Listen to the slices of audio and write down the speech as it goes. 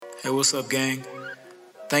Hey, what's up, gang?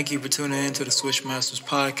 Thank you for tuning in to the Swish Masters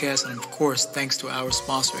podcast, and of course, thanks to our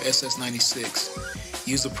sponsor, SS96.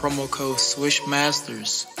 Use the promo code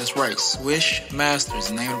SWISHMASTERS. That's right, Swish Masters,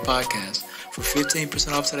 the name of the podcast, for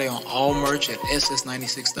 15% off today on all merch at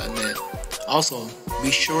ss96.net. Also,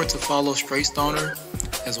 be sure to follow Straight Stoner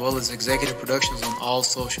as well as Executive Productions on all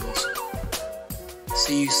socials.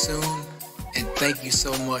 See you soon, and thank you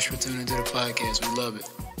so much for tuning into the podcast. We love it.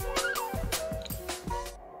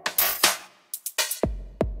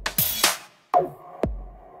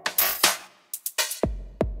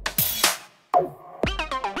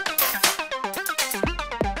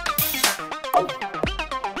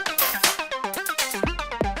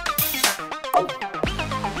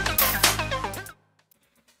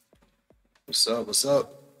 What's up? What's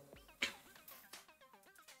up?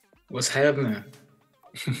 What's happening?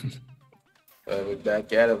 We're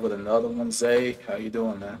back at it with another one. Zay, how you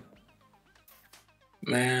doing, man?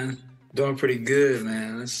 Man, doing pretty good,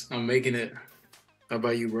 man. I'm making it. How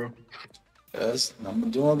about you, bro? Yes,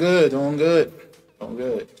 I'm doing good.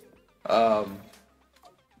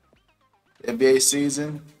 NBA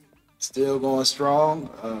season still going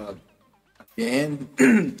strong. Again,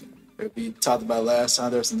 we talked about last time.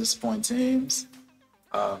 There were some disappointing teams.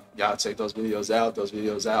 Y'all check those videos out. Those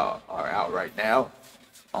videos are out right now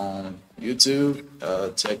on YouTube.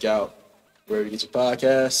 Check out wherever you get your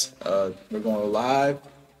podcasts. We're going live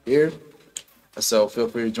here, so feel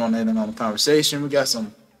free to join in on the conversation. We got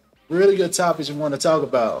some really good topics we want to talk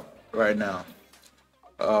about right now.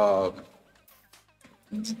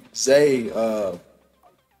 Zay,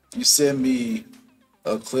 you sent me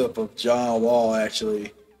a clip of John Wall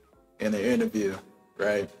actually in the interview,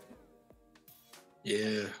 right?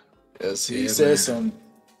 Yeah. Yes, he Yeah, said man. some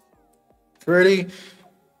pretty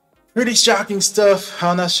shocking stuff.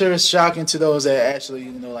 I'm not sure it's shocking to those that actually,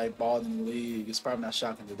 like balled in the league. It's probably not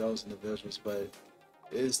shocking to those individuals, but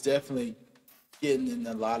it's definitely getting in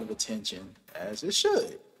a lot of attention, as it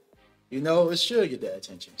should. It should get that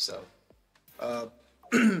attention. So,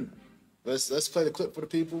 let's play the clip for the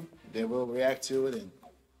people. Then we'll react to it, and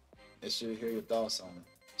let's hear your thoughts on it.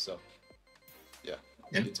 So, yeah.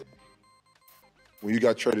 Yeah. Get to it. When you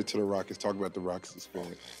got traded to the Rockets, talk about the Rockets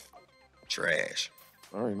experience. Trash.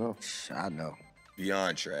 I already know. I know.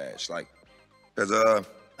 Beyond trash. Because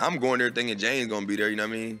I'm going there thinking James going to be there, you know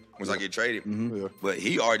what I mean? Once I get traded. Yeah. But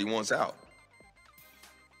he already wants out.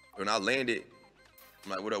 When I landed,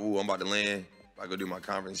 I'm like, what up, woo, I'm about to land. I go do my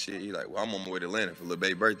conference shit. He like, well, I'm on my way to Atlanta for Lil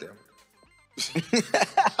Baby's birthday.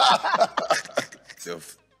 So,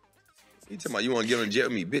 he tell me, you want to get on jet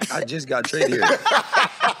with me? Bitch, I just got traded here.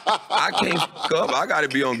 I can't fuck up. I got to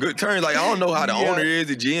be on good terms. Like, I don't know how the owner is,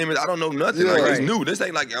 the GM is. I don't know nothing. Yeah, It's right. new. This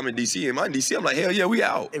ain't like I'm in D.C. Am I in D.C.? I'm like, hell yeah, we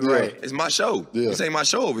out. Right. It's my show. Yeah. This ain't my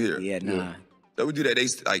show over here. Yeah, nah. So we do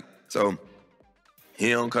that. So he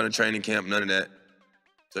don't come to training camp, none of that.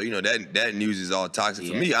 So, that news is all toxic.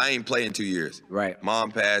 For Yeah. me, I ain't played in 2 years. Right.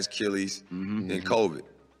 Mom passed, Achilles, then COVID.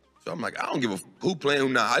 So I'm like, I don't give a who playing, who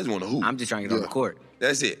not. I just want to hoop. I'm just trying to get on the court.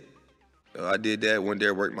 That's it. So I did that, went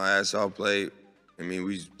there, worked my ass off, played. I mean,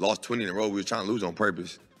 we lost 20 in a row. We were trying to lose on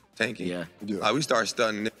purpose, tanking. Yeah. Yeah. Like, we started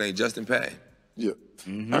stunning named Justin Patton. Yeah.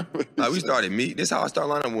 Like, we started me. This how I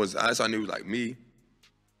started lineup was, I knew it was like me,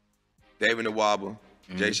 David Nwaba,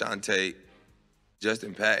 Jay Sean Tate,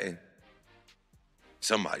 Justin Patton,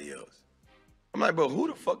 somebody else. I'm like, but who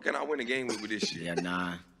the fuck can I win a game with this shit? Yeah,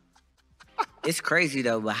 nah. It's crazy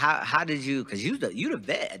though, but how did you? Cause you the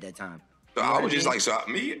vet at that time. So You know I what was just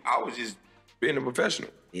mean? like, I was just being a professional.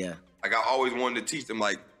 Yeah. Like, I always wanted to teach them,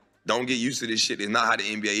 like, don't get used to this shit. It's not how the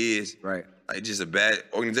NBA is. Right. Like, it's just a bad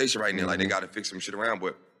organization right now. Like, they got to fix some shit around.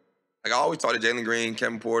 But, like, I always taught to Jalen Green,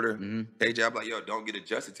 Kevin Porter, KJ, I'm like, yo, don't get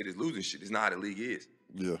adjusted to this losing shit. It's not how the league is.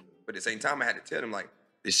 Yeah. But at the same time, I had to tell them, like,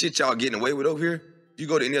 the shit y'all getting away with over here, you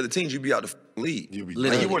go to any other teams, you be out the league. You be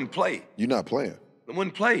Literally. Like, you wouldn't play. You're not playing. You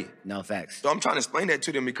wouldn't play. No facts. So I'm trying to explain that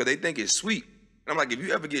to them because they think it's sweet. And I'm like, if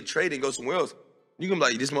you ever get traded and go somewhere else, you can be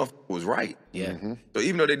like, this motherfucker was right. Yeah. So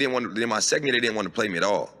even though they didn't want to, in my second year, they didn't want to play me at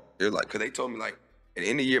all. They were like, because they told me, like, at the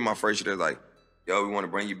end of the year, my first year, they're like, yo, we want to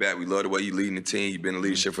bring you back. We love the way you leading the team. You've been in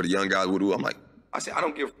leadership for the young guys. Woo-doo. I'm like, I said, I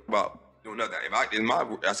don't give a fuck about doing nothing.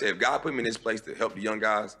 I said, if God put me in this place to help the young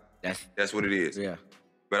guys, that's what it is. Yeah.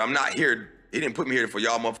 But I'm not here. He didn't put me here for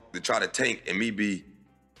y'all motherfuckers to try to tank and me be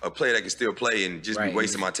a player that can still play and just Right. be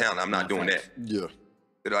wasting my talent. I'm not doing facts. that. Yeah.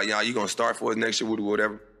 They're like, you gonna start for us next year,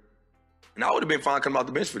 whatever. And I would have been fine coming off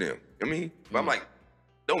the bench for them. I mean, but I'm like,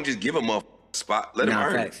 don't just give them a spot. Let them Nah,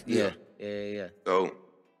 earn facts. it. Yeah. Yeah. So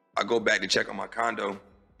I go back to check on my condo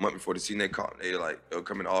a month before the season. They called. They like, yo,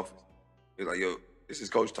 come in the office. They're like, yo, this is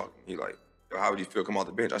coach talking. He like, yo, how would you feel come off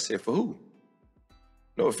the bench? I said, for who?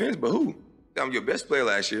 No offense, but who? I'm your best player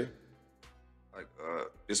last year. Like,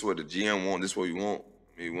 this is what the GM want. This is what we want.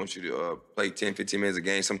 We want you to play 10, 15 minutes a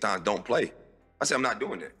game. Sometimes don't play. I said, I'm not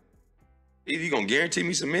doing that. Either you're going to guarantee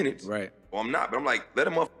me some minutes, Right. or I'm not. But I'm like, let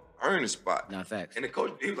him earn the spot. Not facts. And the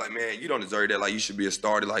coach, he was like, man, you don't deserve that. Like, you should be a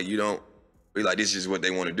starter. Like, you don't. Be like, this is what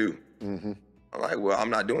they want to do. Mm-hmm. I'm like, well, I'm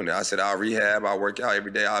not doing that. I said, I'll rehab. I'll work out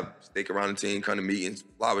every day. I'll stick around the team, come to meetings,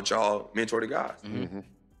 fly with y'all, mentor the guys. Mm-hmm.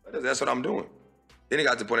 That's what I'm doing. Then it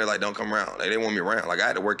got to the point where, like, don't come around. Like, they want me around. Like, I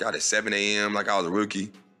had to work out at 7 a.m. like I was a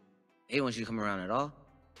rookie. They want you to come around at all?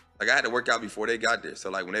 Like, I had to work out before they got there. So,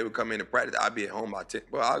 like, when they would come in to practice, I'd be at home by 10.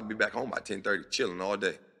 Well, I'd be back home by 10:30, chilling all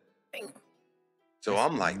day. So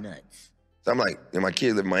I'm like, Nuts. and my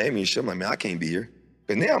kids live in Miami and shit. I'm like, man, I can't be here.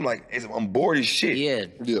 But now I'm like, I'm bored as shit. Yeah.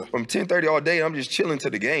 From 10:30 all day, I'm just chilling to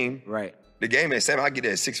the game. Right. The game at 7, I get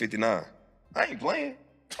there at 6:59. I ain't playing.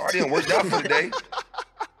 I already done worked out for the day.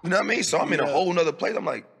 You know what I mean? So I'm in a whole nother place. I'm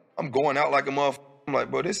like, I'm going out like a motherfucker. I'm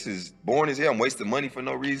like, bro, this is boring as hell. I'm wasting money for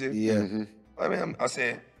no reason. Yeah. Mm-hmm. I mean, I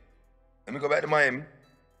said, let me go back to Miami,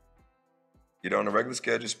 get on a regular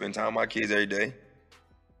schedule, spend time with my kids every day.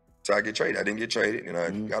 So I get traded. I didn't get traded, and I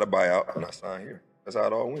got a buyout, and I signed here. That's how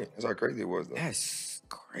it all went. That's how crazy it was, though. That's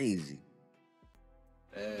crazy.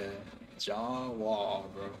 John Wall,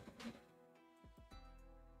 bro.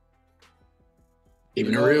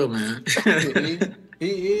 Keeping it real, man.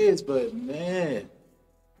 he is, but man.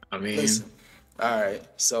 I mean, Listen. All right.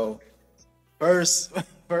 So first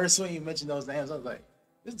when you mentioned those names, I was like,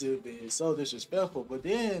 this dude being so disrespectful. But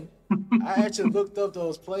then I actually looked up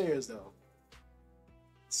those players though.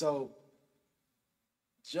 So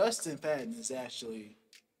Justin Patton is actually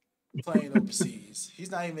playing overseas. He's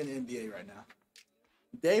not even in the NBA right now.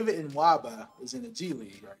 David Nwaba is in the G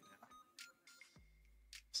League right now.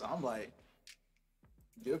 So I'm like,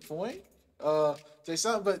 good point.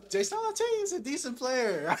 Jason Tatum is a decent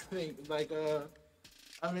player. I think.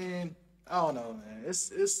 I mean, I don't know, man.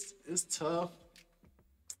 It's tough.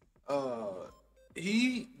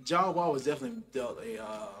 John Wall was definitely dealt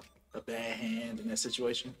a bad hand in that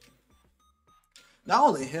situation. Not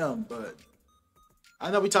only him, but I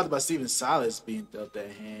know we talked about Steven Silas being dealt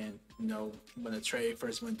that hand. You know, when the trade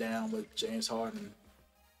first went down with James Harden,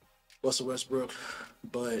 Russell Westbrook,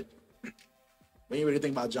 but when you really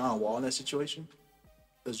think about John Wall in that situation,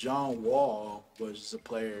 because John Wall was just a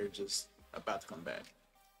player just about to come back.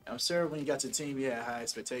 And I'm sure when you got to the team, you had high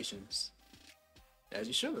expectations, as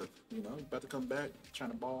you should have. You know, about to come back,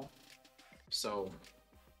 trying to ball. So,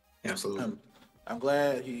 absolutely. I'm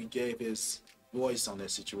glad he gave his voice on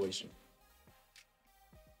that situation.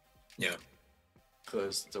 Yeah.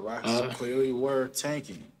 Because the Rockets clearly were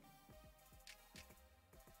tanking.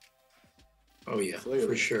 Oh, yeah, Clearly.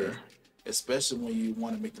 for sure. Especially when you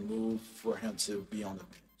want to make the move for him to be on the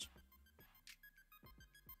bench.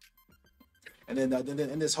 And then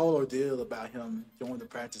in this whole ordeal about him going to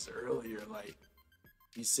practice earlier, like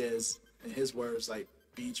he says in his words, like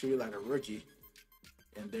being treated like a rookie,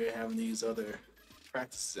 and they're having these other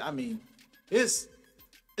practices. I mean, it's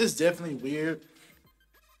definitely weird,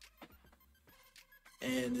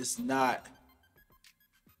 and it's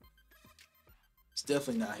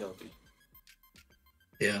definitely not healthy.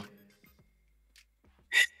 Yeah.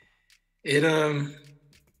 It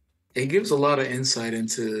gives a lot of insight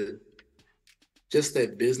into just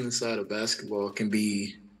that business side of basketball can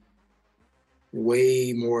be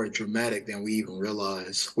way more dramatic than we even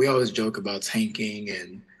realize. We always joke about tanking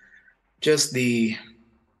and just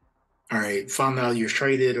all right, find out you're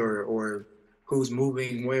traded or who's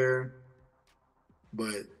moving where.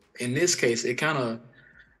 But in this case, it kind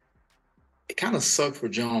of sucked for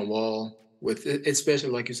John Wall, with it, especially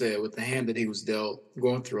like you said, with the hand that he was dealt,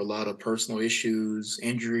 going through a lot of personal issues,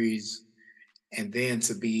 injuries, and then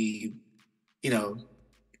to be,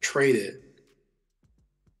 traded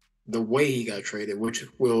the way he got traded, which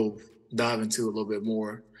we'll dive into a little bit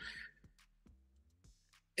more.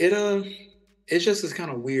 It's just is kind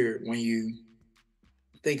of weird when you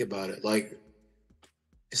think about it. Like,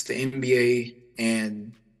 it's the NBA,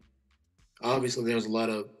 and obviously there's a lot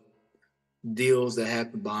of deals that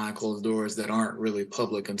happen behind closed doors that aren't really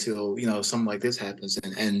public until, something like this happens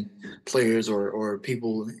and players or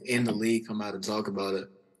people in the league come out and talk about it.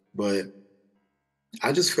 But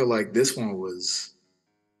I just feel like this one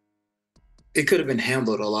it could have been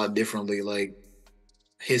handled a lot differently. Like,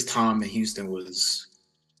 his time in Houston was,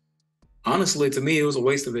 honestly, to me, it was a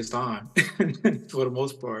waste of his time for the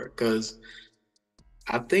most part, because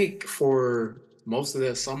I think for most of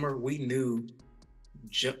that summer, we knew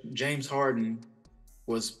James Harden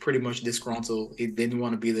was pretty much disgruntled. He didn't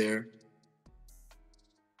want to be there.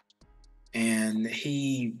 And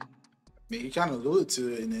he mean, he kind of alluded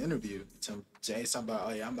to it in the interview. To James talking about,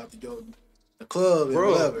 oh yeah, I'm about to go to the club and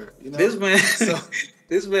Bro, whatever. You know, this man, So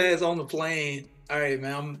this man's on the plane. All right,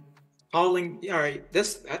 man. I'm calling. All right,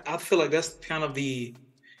 I feel like that's kind of the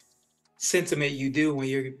sentiment you do when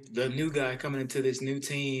you're the new guy coming into this new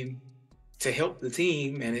team to help the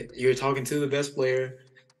team, and you're talking to the best player.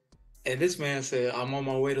 And this man said, "I'm on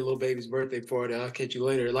my way to little baby's birthday party. I'll catch you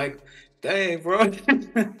later." Like, dang, bro.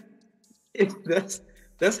 that's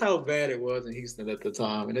that's how bad it was in Houston at the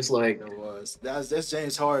time, and it's like, it was. That's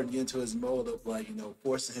James Harden getting into his mode of like,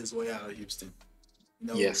 forcing his way out of Houston.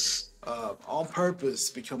 yes, On purpose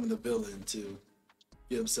becoming the villain to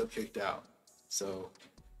get himself kicked out. So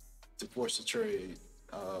to force the trade.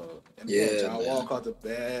 And Yeah, John man. Wall caught the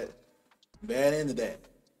bad end of that.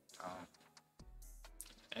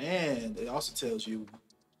 And it also tells you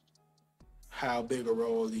how big a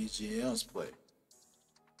role these GMs play.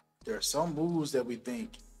 There are some moves that we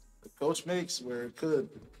think the coach makes where it could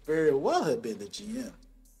very well have been the GM.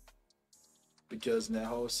 Because in that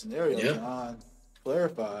whole scenario, Yeah. John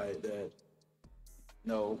clarified that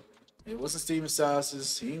no, it wasn't Steven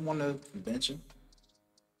Silas's. He didn't want to bench him.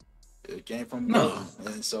 It came from No. him.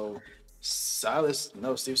 And so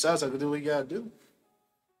Steve Silas had to do what he got to do.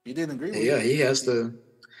 He didn't agree with yeah, it. he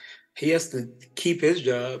has to keep his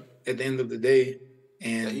job at the end of the day,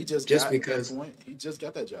 and He just just got because that point, he just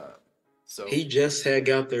got that job. So he just had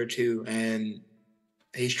got there too, and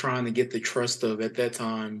he's trying to get the trust of at that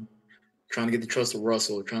time, trying to get the trust of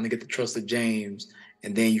Russell, trying to get the trust of James,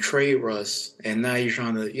 and then you trade Russ, and now you're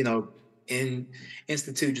trying to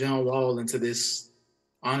institute John Wall into this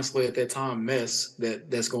honestly at that time mess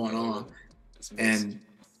that's going on, it's messy. and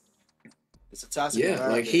It's a toxic yeah,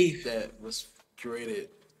 environment like that was created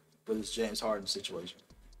for this James Harden situation.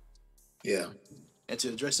 yeah. And to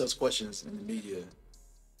address those questions in the media,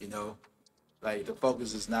 like the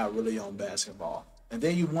focus is not really on basketball. And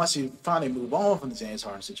then once you finally move on from the James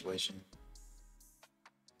Harden situation,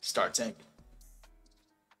 start tanking.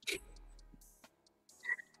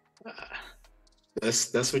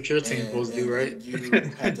 That's what your team's supposed to do, right? And you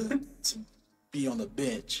have to be on the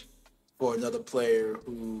bench for another player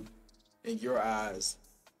who, in your eyes,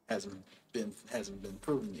 hasn't been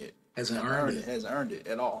proven yet. Hasn't earned it. Hasn't earned it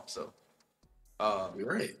at all. So, You're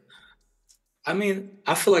right. I mean,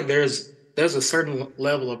 I feel like there's a certain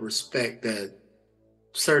level of respect that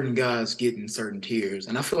certain guys get in certain tiers,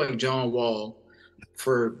 and I feel like John Wall,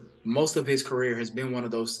 for most of his career, has been one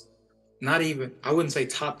of those. Not even, I wouldn't say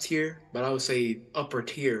top tier, but I would say upper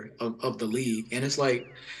tier of the league. And it's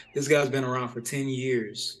like this guy's been around for 10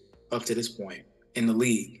 years up to this point in the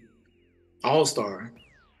league. All-star,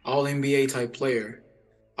 all NBA type player.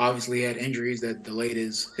 Obviously had injuries that delayed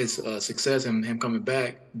his success and him coming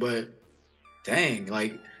back. But dang,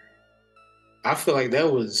 like I feel like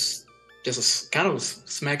that was just a kind of a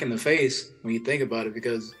smack in the face when you think about it,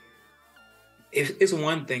 because it's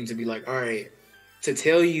one thing to be like, all right, to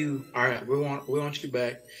tell you, all right, we want you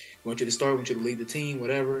back, we want you to start, we want you to lead the team,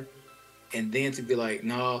 whatever, and then to be like,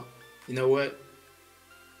 no, you know what?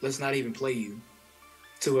 Let's not even play you.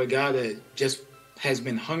 To a guy that just has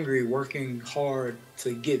been hungry, working hard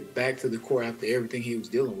to get back to the court after everything he was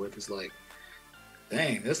dealing with, it's like,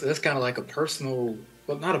 dang, that's kind of like a personal,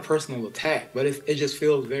 well, not a personal attack, but it just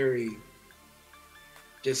feels very,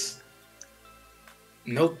 just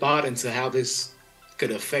no thought into how this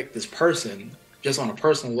could affect this person, just on a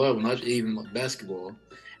personal level, not even like basketball.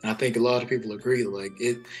 And I think a lot of people agree, like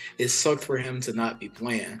it sucked for him to not be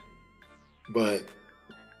playing, but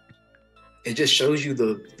it just shows you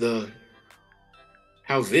the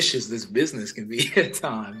how vicious this business can be at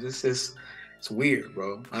times. It's weird,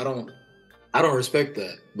 bro. I don't respect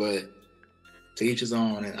that, but to each his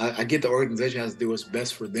own. And I get the organization has to do what's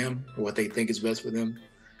best for them, or what they think is best for them.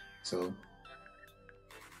 So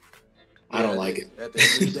I don't like it. At the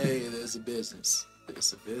end of the day, it is a business.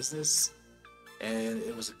 It's a business, and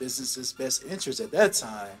it was a business's best interest at that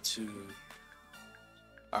time to,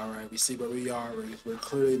 all right, we see where we are. We're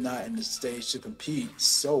clearly not in the stage to compete,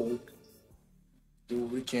 so do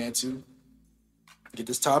what we can to get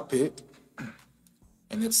this top pick,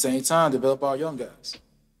 and at the same time, develop our young guys.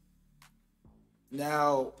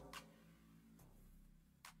 Now,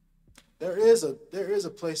 there is a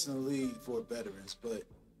place in the league for veterans, but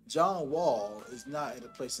John Wall is not in a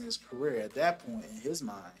place in his career at that point in his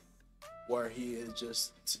mind where he is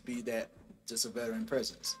just to be just a veteran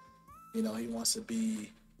presence. He wants to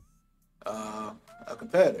be a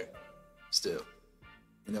competitor still,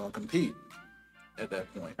 and compete at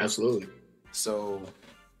that point. Absolutely. So,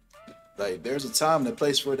 like, there's a time and a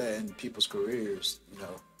place for that in people's careers,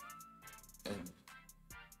 and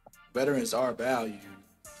veterans are valued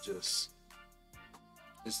just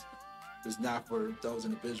It's not for those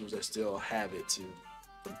individuals that still have it to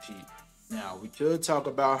compete. Now, we could talk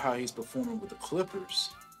about how he's performing with the Clippers.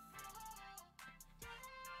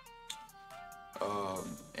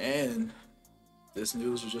 And this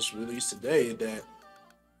news was just released today that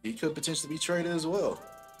he could potentially be traded as well.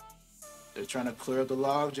 They're trying to clear up the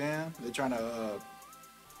log jam. They're trying to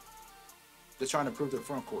improve their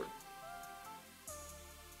front court.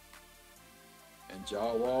 And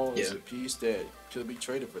Ja Wall is a piece that could be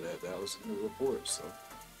traded for that. That was in the report. So,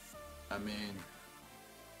 I mean,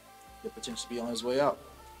 could potentially be on his way out.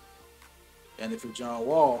 And if you're John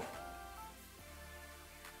Wall,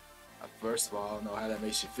 first of all, I don't know how that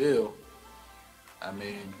makes you feel. I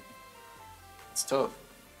mean, it's tough.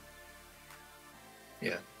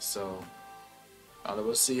 Yeah. So,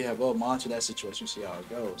 we'll see how we'll monitor that situation, see how it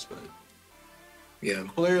goes. But yeah,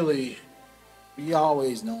 clearly, we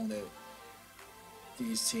always know that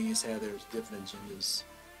these teams have their different agendas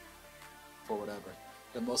for whatever.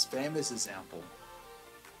 The most famous example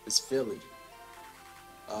is Philly.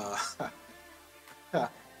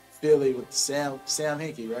 Philly with Sam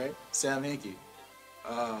Hinkie, right? Sam Hinkie.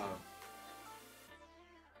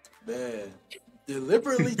 Man,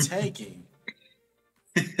 deliberately tanking.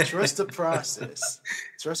 Trust the process.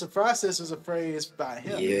 Trust the process was a phrase by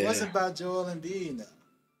him. Yeah. It wasn't by Joel Embiid now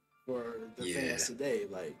for the fans today.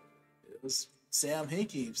 Like, it was Sam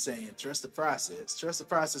Hinkie saying, trust the process. Trust the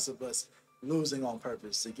process of us losing on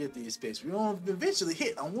purpose to get these picks. We're going to eventually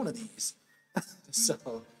hit on one of these.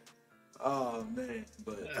 So, oh, man.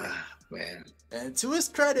 But, man. And to his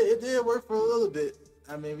credit, it did work for a little bit.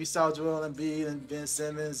 I mean, we saw Joel Embiid and Ben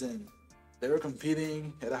Simmons, and they were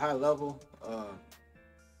competing at a high level.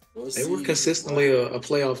 They were consistently a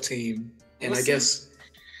playoff team, and I guess,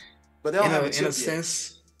 but they don't have a in chip a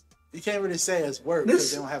sense, you can't really say it's work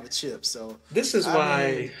because they don't have a chip. So this is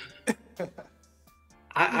why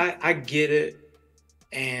I get it,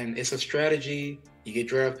 and it's a strategy. You get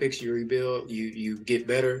draft picks, you rebuild, you get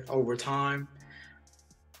better over time.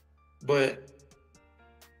 But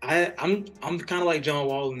I'm kind of like John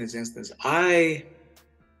Wall in this instance. I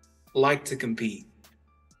like to compete.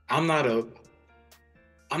 I'm not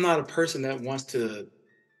a person that wants to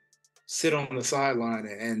sit on the sideline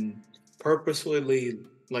and purposefully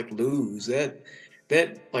like lose. That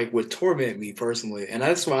like would torment me personally, and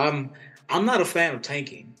that's why I'm not a fan of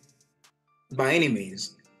tanking by any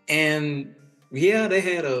means. And yeah, they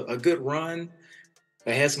had a good run.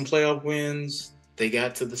 They had some playoff wins. They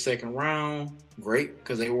got to the second round. Great,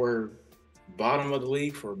 because they were bottom of the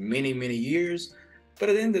league for many, many years. But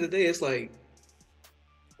at the end of the day, it's like,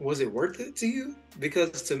 was it worth it to you?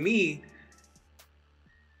 Because to me,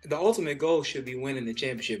 the ultimate goal should be winning the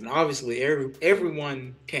championship. And obviously,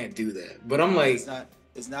 everyone can't do that. But I'm like, it's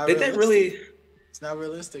not did realistic. that really? It's not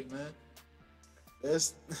realistic, man.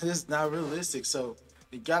 It's not realistic. So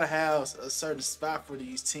you gotta have a certain spot for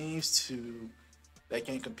these teams that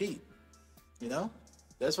can compete. You know,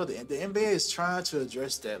 that's what the NBA is trying to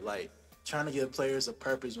address. That, like, trying to give players a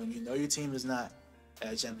purpose when you know your team is not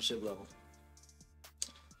at a championship level.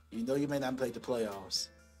 You know you may not make the playoffs,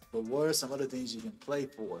 but what are some other things you can play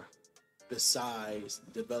for besides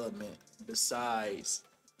development, besides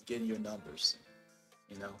getting your numbers?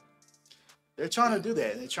 You know, they're trying to do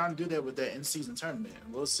that, and they're trying to do that with that in-season tournament.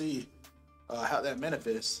 And we'll see how that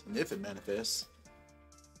manifests, and if it manifests.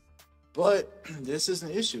 But this is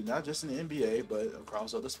an issue, not just in the NBA, but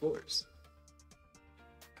across other sports.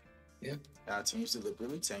 Yeah. Our teams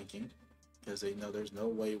deliberately tanking because they know there's no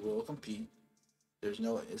way we'll compete. There's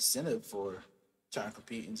no incentive for trying to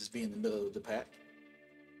compete and just be in the middle of the pack.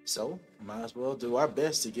 So, might as well do our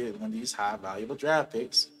best to get one of these high valuable draft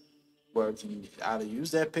picks where we can either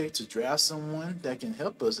use that pick to draft someone that can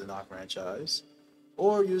help us in our franchise,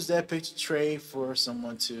 or use that pick to trade for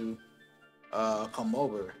someone to come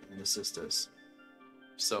over and assist us.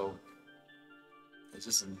 So, it's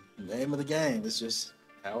just the name of the game. It's just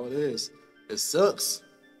how it is. It sucks.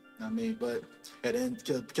 I mean, but and then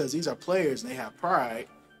because these are players and they have pride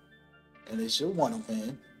and they should want to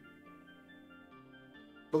win.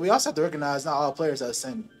 But we also have to recognize not all players have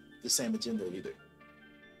the same agenda either.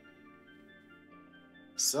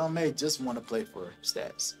 Some may just want to play for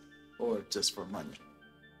stats or just for money.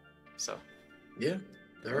 So yeah,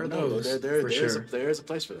 there are those. There's a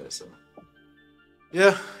place for that. So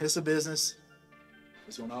yeah, it's a business.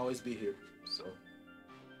 It's gonna always be here. So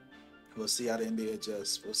we'll see how the NBA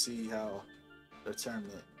adjusts. We'll see how the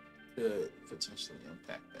tournament could potentially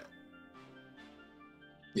impact that.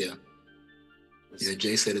 Yeah. Yeah,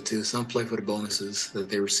 Jay said it too. Some play for the bonuses that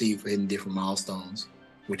they receive for hitting different milestones,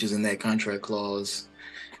 which is in that contract clause.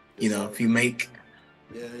 You know, if you make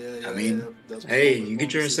Yeah. I mean, Those hey, performance you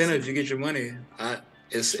get your bonuses. incentives, you get your money.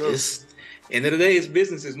 That's true. It's end of the day, it's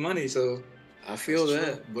business, it's money. So I feel That's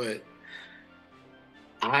that, true. but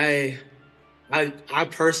I I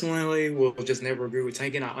personally will just never agree with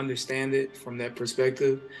tanking. I understand it from that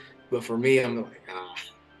perspective, but for me, I'm like,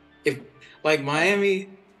 if like Miami,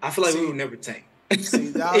 I feel like we See, would never tank, See, I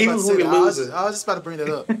was about even to if say we that. lose it. I was just about to bring that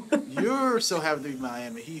up. You're so happy to be a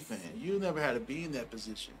Miami Heat fan. You never had to be in that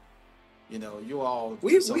position. You know, you all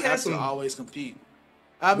We so had have to some always compete.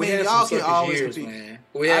 I we mean, had y'all some can suckish always years, compete. man.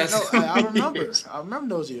 We I had know. some I remember. years. I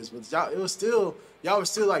remember those years, but y'all, it was still y'all were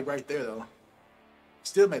still like right there though.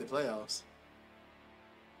 Still made the playoffs.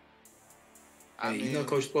 I Hey, you know, mean,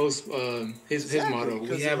 Coach Post, his exactly motto: "We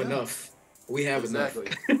because of have him. enough. We have enough."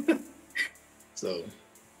 Exactly. So,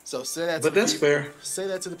 So say that to but the that's people. fair. Say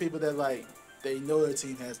that to the people that like they know their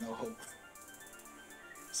team has no hope.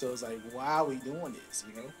 So it's like, why are we doing this?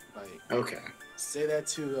 You know, like Okay. say that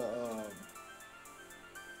to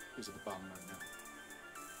who's at the bottom right now.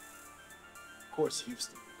 Of course,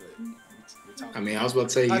 Houston. But we're talking I mean, I was about to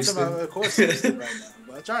say I'm talking about, Houston, of course, Houston right now.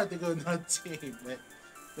 But I'm trying to think of another team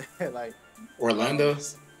that like Orlando,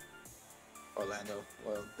 Orlando.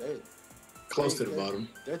 Well, they're close to the they're- bottom.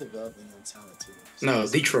 They're developing young talent too. So No,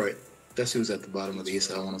 it's- Detroit. That's who's at the bottom of the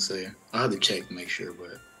East. I want to say. I had to check to make sure,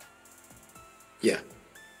 but yeah,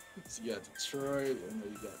 You got Detroit, and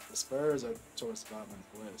then you got the Spurs are towards the bottom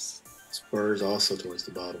of the West. Spurs also towards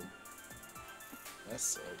the bottom. That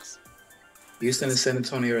sucks. Houston and San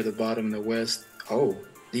Antonio are at the bottom in the West. Oh,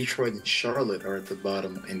 Detroit and Charlotte are at the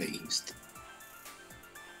bottom in the East.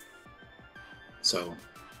 So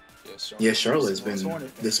yeah, Charlotte's been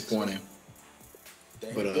disappointing.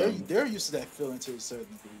 But, They're used to that feeling to a certain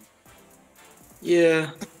degree, Yeah,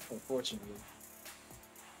 unfortunately.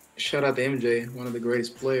 shout out to MJ, one of the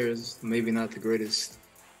greatest players, maybe not the greatest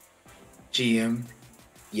GM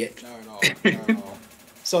yet. Not at all. Not at all.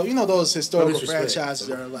 So you know those historical disrespect, franchises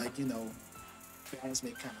so. are like fans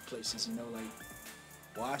make kind of places. You know, like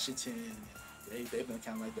Washington. They've been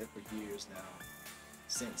kind of like that for years now.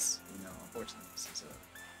 Since unfortunately, since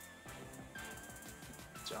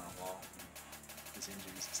John Wall, his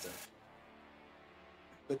injuries and stuff.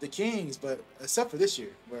 But the Kings, except for this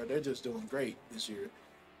year, where they're just doing great this year.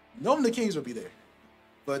 Normally the Kings would be there,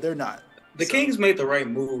 but they're not. The Kings made the right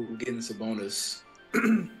move getting Sabonis.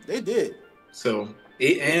 They did. So,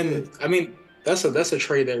 I mean, that's a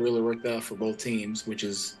trade that really worked out for both teams, which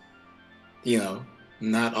is,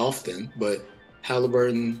 not often, but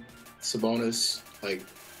Halliburton, Sabonis, like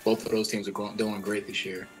both of those teams are doing great this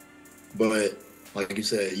year. But like you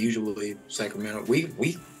said, usually Sacramento,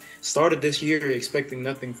 we started this year expecting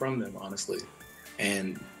nothing from them, honestly,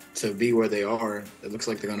 and to be where they are, it looks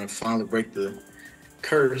like they're gonna finally break the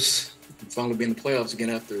curse and finally be in the playoffs again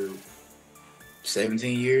after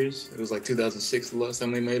 17 years. It was like 2006 the last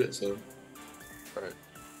time they made it, so Right.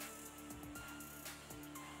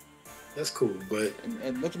 that's cool. But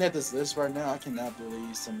And looking at this list right now, I cannot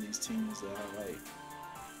believe some of these teams that are like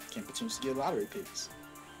can potentially get lottery picks.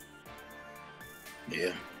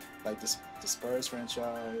 yeah, Like the Spurs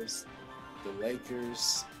franchise, the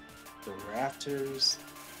Lakers, the Raptors,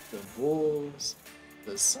 the Bulls,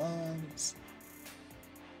 the Suns.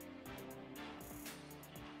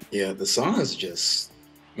 yeah, the Suns just,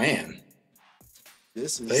 man,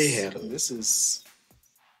 This is They had a- this is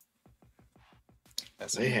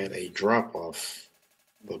that's they had a drop off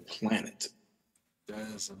the planet. that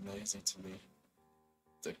is amazing to me.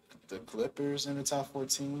 The Clippers in the top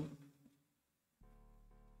 14.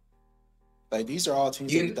 Like these are all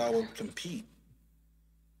teams that we thought would compete.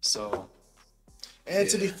 So, and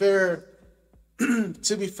to be Yeah. fair,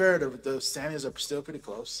 the standings are still pretty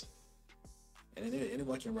close, and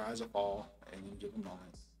anyone can rise or fall at any given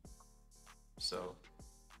moment. So,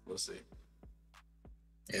 we'll see.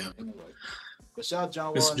 Yeah, Anyway, but shout out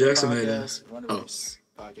John Mr. Wall Jackson on the made a- podcast, Run oh. the Race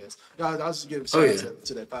podcast. No, I'll just give a Oh, shout yeah. out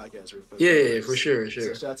to that podcast real quick. yeah, for sure.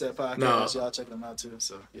 So shout out to that podcast. No. Y'all check them out too.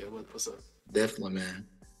 So yeah, what's up? Definitely, man.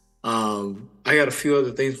 I got a few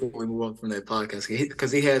other things before we move on from that podcast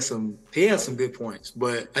because he had some good points.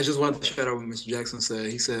 But I just wanted to shout out what Mr. Jackson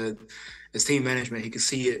said. He said, as team management, he could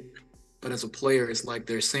see it, but as a player, it's like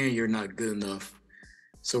they're saying you're not good enough,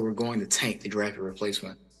 so we're going to tank the draft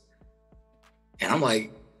replacement. And I'm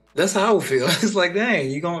like, that's how I would feel. It's like,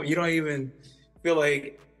 dang, you don't even feel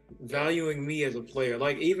like valuing me as a player.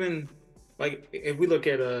 Like even like if we look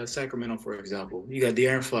at Sacramento, for example, you got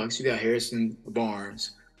De'Aaron Fox, you got Harrison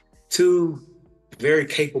Barnes, two very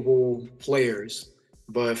capable players,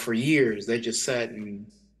 but for years they just sat in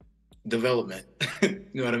development. You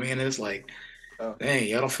know what I mean? And it's like, Oh.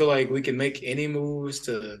 dang, I don't feel like we can make any moves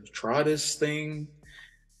to try this thing.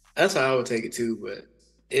 That's how I would take it too, but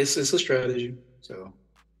it's a strategy. So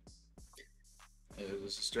It was a it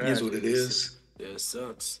is strategy. what it is. Yeah, it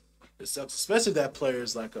sucks. It sucks, especially if that player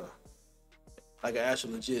is like an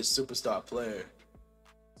actual legit superstar player,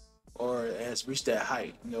 or has reached that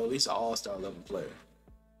height. You know, at least an all-star level player.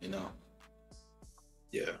 You know,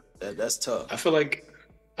 Yeah. that's tough. I feel like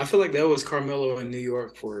that was Carmelo in New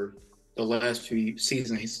York for the last few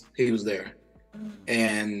seasons he was there.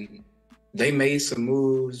 And they made some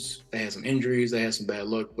moves. They had some injuries. They had some bad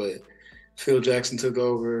luck, but Phil Jackson took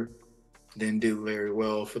over, didn't do very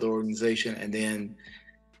well for the organization, and then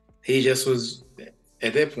he just was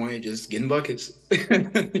at that point just getting buckets,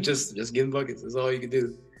 just getting buckets. That's all you could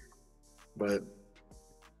do. But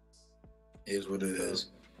it is what it is.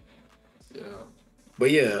 Yeah.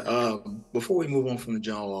 But yeah, before we move on from the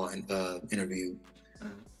John Wall interview,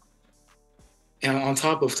 and on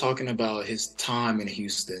top of talking about his time in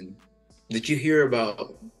Houston, did you hear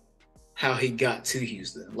about how he got to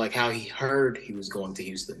Houston? Like how he heard he was going to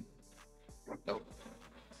Houston? Nope.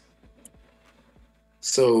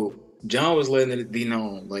 So John was letting it be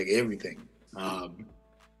known, like everything.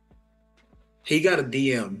 He got a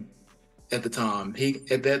DM at the time.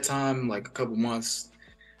 At that time, like a couple months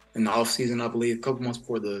in the off season, I believe, a couple months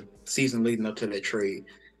before the season leading up to that trade,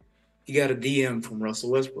 he got a DM from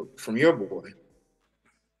Russell Westbrook, from your boy.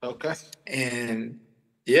 Okay. And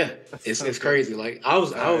yeah, it's crazy. Like I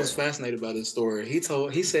was fascinated by this story. He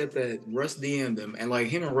said that Russ DM'd him, and like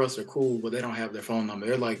him and Russ are cool, but they don't have their phone number.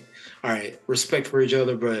 They're like, all right, respect for each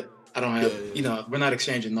other, but I don't have, we're not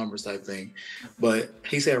exchanging numbers type thing. But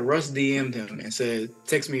he said Russ DM'd him and said,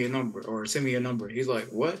 text me your number or send me your number. He's like,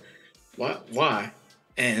 what? Why?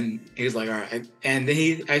 And he's like, all right. And then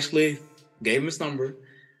he actually gave him his number.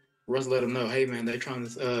 Russ let him know, hey man, they're trying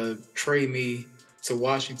to trade me to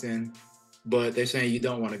Washington, but they're saying you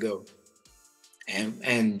don't want to go.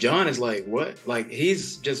 And John is like, what? Like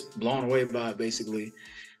he's just blown away by it basically.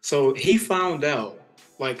 So he found out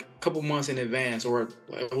like a couple months in advance or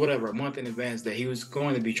whatever, a month in advance that he was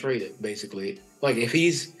going to be traded basically. Like if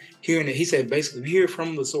he's hearing it, he said basically you hear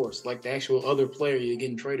from the source, like the actual other player you're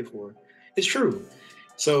getting traded for. It's true.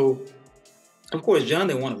 So of course John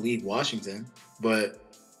didn't want to leave Washington, but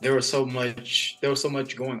there was so much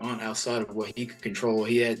going on outside of what he could control.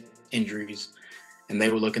 He had injuries and they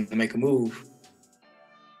were looking to make a move.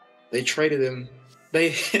 They traded him.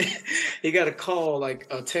 He got a call, like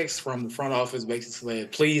a text from the front office basically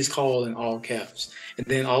said, please call in all caps. And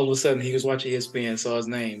then all of a sudden he was watching ESPN, saw his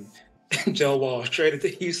name, Joe Wall traded to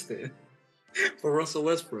Houston for Russell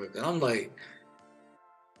Westbrook. And I'm like,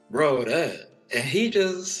 bro, that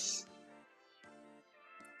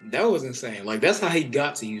was insane. Like that's how he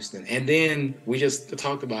got to Houston. And then we just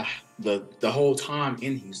talked about the whole time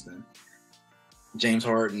in Houston. James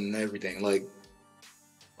Harden and everything. Like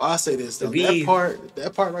I'll say this though,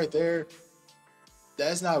 that part right there,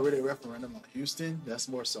 that's not really a referendum on Houston. That's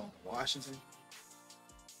more so on Washington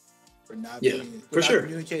for not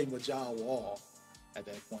communicating with John Wall at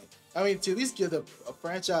that point. I mean, to at least give a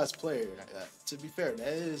franchise player. To be fair,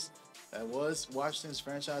 that was Washington's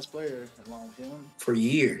franchise player along with him for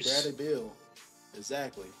years. Bradley Beal,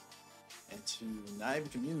 exactly, and to not even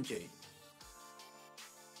communicate,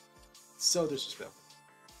 so disrespectful.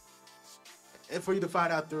 And for you to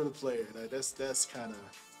find out through the player, like that's kind of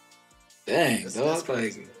dang. That's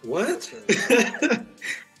like what?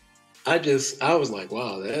 I was like,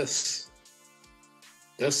 wow, that's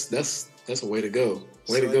a way to go.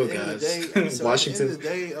 Way to go, guys. Washington. At the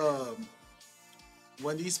end of the day,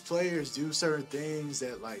 when these players do certain things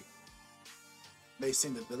that like may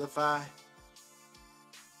seem to vilify,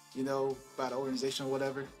 by the organization or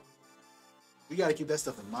whatever, we got to keep that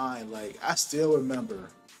stuff in mind. Like I still remember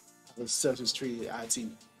the Celtics treated IT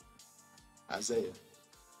Isaiah.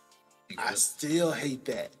 Yeah. I still hate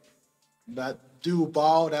that. But dude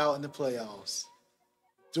balled out in the playoffs,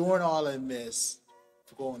 doing all that mess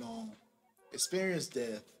going on, experienced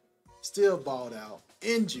death, still balled out,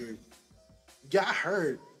 injured, got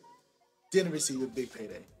hurt, didn't receive a big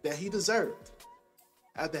payday that he deserved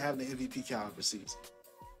after having an MVP caliber season.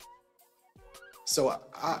 So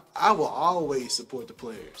I will always support the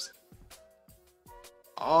players.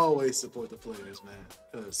 Always support the players, man,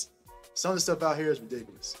 because some of the stuff out here is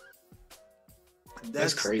ridiculous.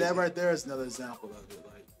 That's crazy. That right there is another example of it.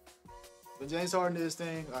 Like when James Harden did his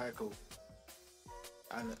thing, all right, cool.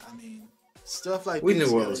 I mean, stuff like we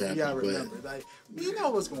this, knew what was happening. You gotta remember, like we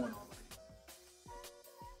know what's going on.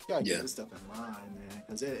 You gotta keep this stuff in mind, man,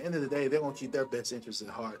 because at the end of the day, they're gonna keep their best interests at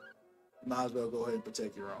heart. You might as well go ahead and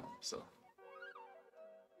protect your own. So,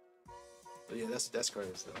 but yeah, that's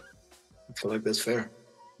crazy stuff. I feel like that's fair.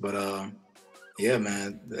 But Yeah,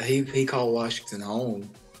 man. He called Washington home,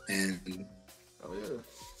 and Oh yeah.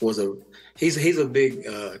 was a he's a big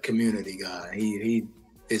community guy. He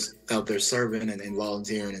is out there serving and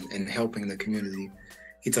volunteering and helping the community.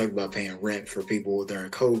 He talked about paying rent for people during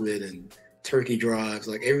COVID and turkey drives,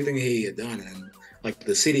 like everything he had done, and like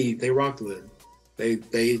the city they rocked with.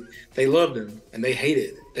 They loved him and they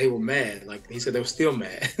hated. They were mad. Like he said, they were still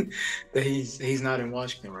mad that he's not in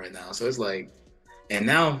Washington right now. So it's like, and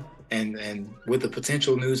now and with the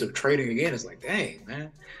potential news of trading again, it's like, dang man,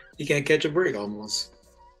 he can't catch a break almost.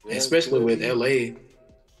 And Yeah, especially could with be. LA,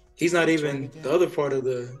 he's not Trade even again. the other part of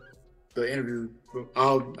the interview.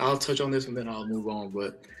 I'll touch on this and then I'll move on.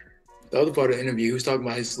 But the other part of the interview, he was talking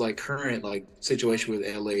about his like current like situation with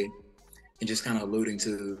LA and just kind of alluding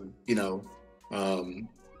to um,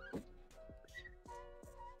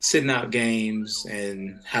 sitting out games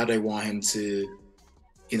and how they want him to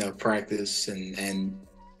practice and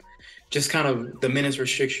just kind of the minutes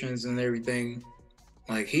restrictions and everything.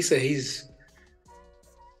 Like he said, he's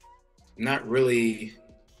not really.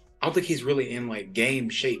 I don't think he's really in like game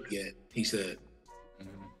shape yet. He said, Mhm.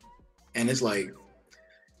 and it's like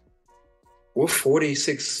we're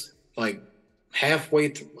 46, like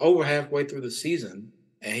over halfway through the season,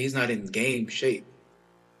 and he's not in game shape,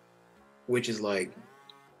 which is like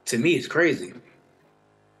to me it's crazy.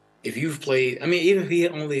 If you've played, I mean, even if he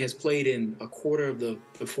only has played in a quarter of the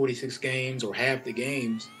 46 games or half the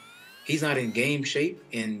games, he's not in game shape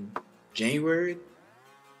in January.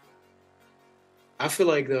 I feel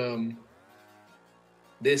like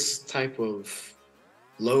this type of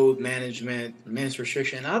load management, minutes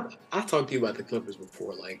restriction. I've talked to you about the Clippers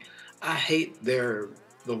before. Like, I hate the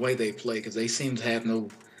way they play because they seem to have no,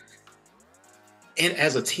 and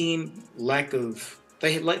as a team, lack of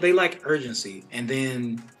they lack urgency, and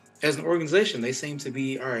then as an organization, they seem to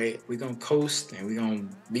be all right. We're gonna coast and we're gonna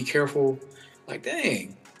be careful. Like,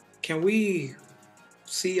 dang, can we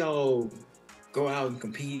see y'all go out and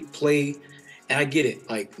compete, play? And I get it,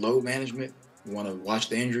 like load management. You want to watch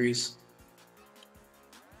the injuries.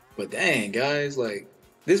 But dang, guys, like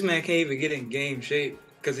this man can't even get in game shape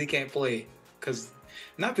because he can't play. Because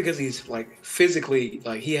not because he's like physically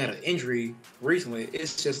like he had an injury recently.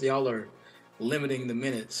 It's just y'all are limiting the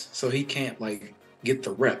minutes, so he can't like get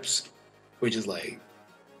the reps, which is like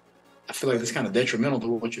I feel like But it's kind of detrimental to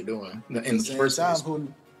what you're doing at in the the same first time, place.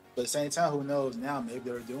 who knows now? Maybe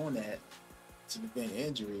they're doing that to prevent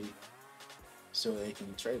injury, so they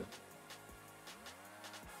can trade him.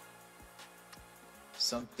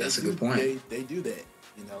 That's a good point. They do that,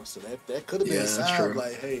 So that could have been Yeah, a that's sign of true.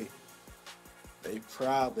 like, hey, they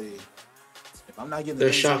probably, if I'm not getting the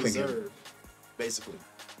They're things I shopping him. deserve, basically,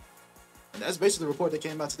 and that's basically the report that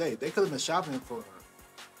came out today. They could have been shopping him for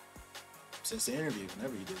since the interview,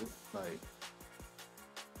 whenever he did it, like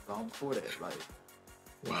long before that, like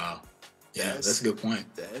Wow. Yeah, that's a good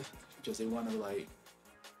point. that because they want to like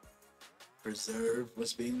preserve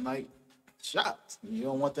what's being like shopped. You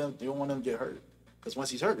don't want them to get hurt because once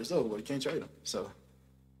he's hurt, it's over. You can't trade him. So,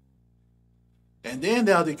 and then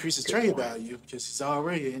that'll decrease his Good trade point. value because he's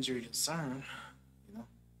already an injury concern. I'm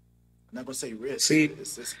not gonna say risk. See- but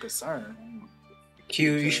it's a concern.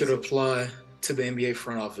 Q, you should Because- apply to the NBA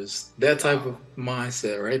front office. That type of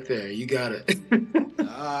mindset right there. You got it.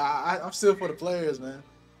 I'm still for the players, man.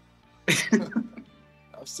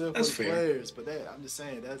 I'm still for That's the fair. players, but I'm just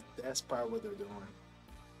saying that's part of what they're doing,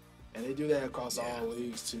 and they do that across Yeah. all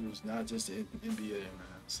leagues too. It's not just the NBA,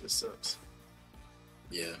 man. It sucks.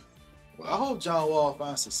 Yeah. I hope John Wall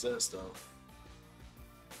finds success though.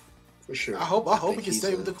 For sure. I hope he think can he's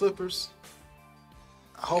stay with the Clippers.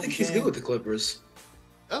 I I hope think he he's can. good with the Clippers.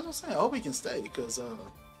 That's what I'm saying. I hope he can stay because I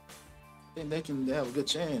think they have a good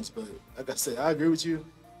chance. But like I said, I agree with you.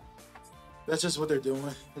 That's just what they're doing.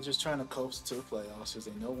 They're just trying to coast to the playoffs because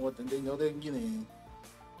they know they can get in.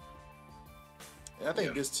 And I think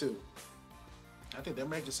Yeah. this too. I think they're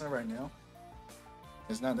making something right now.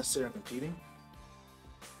 It's not necessarily competing.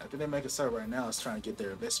 I think they're making something right now is trying to get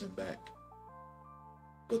their investment back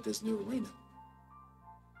with this new arena.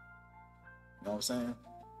 You know what I'm saying?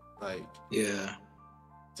 Like Yeah.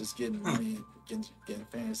 just getting money, getting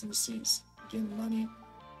fans in the seats, getting money.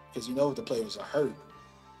 Because if the players are hurt,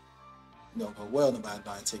 nobody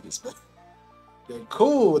buying tickets, but they're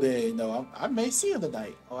cool. I may see them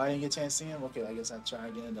tonight. Oh, I didn't get a chance to see him. Okay, I guess I'll try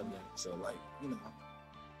again another day. So, Right.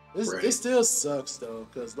 it still sucks though,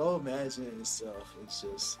 because load management itself is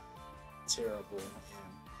just terrible,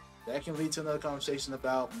 and that can lead to another conversation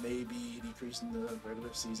about maybe decreasing the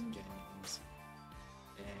regular season games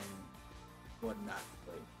and whatnot.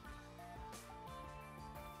 But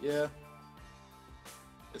yeah,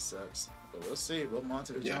 it sucks. But we'll see. We'll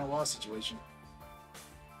monitor the Yeah. John Wall situation.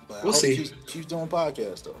 But I We'll hope see. keep doing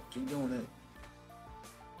podcasts though. Keep doing it.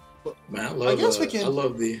 But Man, I guess we can. I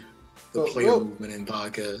love the Go- player go- movement in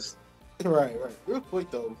podcasts. Right. Real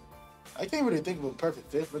quick though, I can't really think of a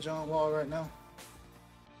perfect fit for John Wall right now.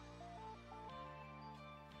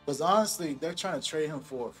 Because honestly, they're trying to trade him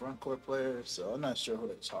for a front court player, so I'm not sure who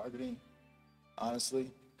they're targeting.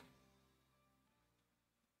 Honestly,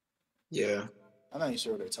 Yeah. I'm not even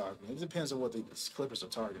sure who they're targeting. It depends on what the Clippers are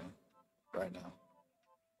targeting right now.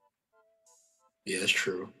 Yeah, it's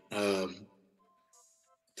true. They're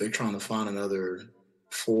trying to find another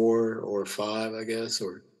 4 or 5, I guess,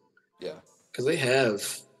 or Yeah, because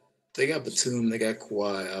they got Batum, they got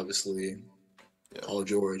Kawhi, obviously, yeah. Paul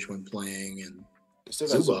George when playing, and They still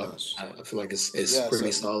got Zubac. Zubac. I feel like it's Yeah,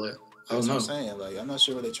 pretty so solid. I that's don't what I'm know. saying. Like, I'm not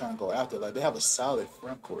sure what they're trying to go after. Like, they have a solid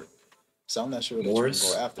front court, so I'm not sure what they're trying to go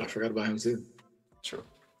Morris, after. I forgot about him too. True.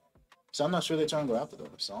 So I'm not sure they're trying to go after them.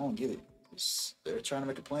 So I don't get it. They're trying to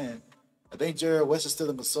make a plan. I think Jared West is still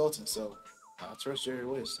a consultant, so I'll trust Jared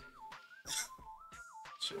West.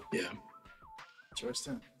 Sure, Yeah. trust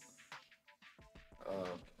him.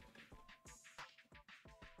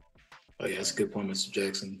 Oh yeah, that's a good point, Mr.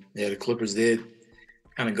 Jackson. Yeah, the Clippers did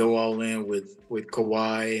kind of go all in with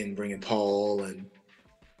Kawhi and bringing Paul, and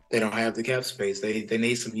they don't have the cap space. They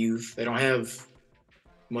need some youth. They don't have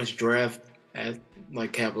much draft at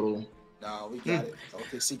like capital. No, we got it.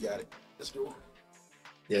 OKC got it. Let's go.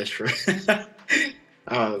 Yeah, that's true.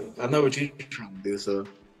 I know what you're trying to do, so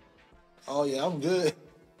Oh yeah, I'm good.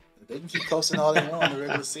 They can keep coasting all they want in the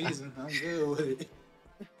regular season. I'm good with it.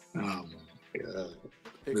 oh my god,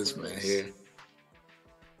 Pick this for man us. here.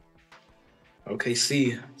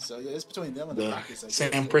 OKC, So yeah, it's between them and the the Rockets. I guess.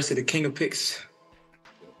 Sam Presti, the king of picks.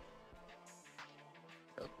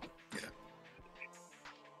 Yeah,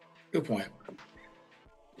 good point.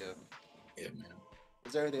 Yeah. Yeah, man.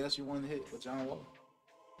 Is there anything else you wanted to hit with John Wall?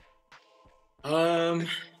 In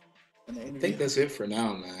the I interview? think that's it for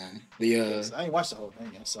now, man. Yes, I ain't watched the whole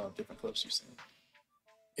thing. I saw different clips you've seen.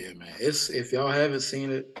 Yeah, man. It's if y'all haven't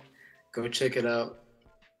seen it, go check it out.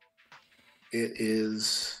 It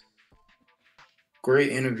is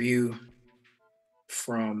great interview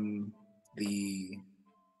from the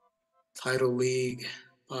Title League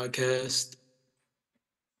podcast.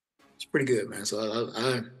 It's pretty good, man. So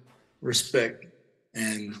I respect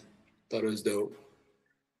and thought it was dope.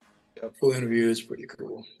 Yep. Full interview is pretty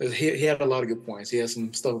cool. He had a lot of good points. He had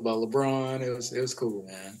some stuff about LeBron. It was cool,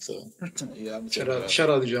 man. So Yeah, I'm shout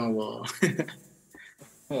out to John Wall.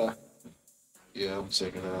 Yeah, I'm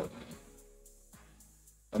checking it out.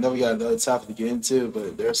 I know we got another topic to get into,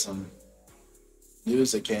 but there's some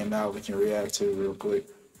news that came out we can react to real quick.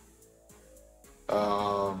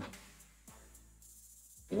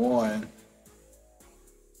 One,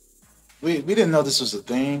 we didn't know this was a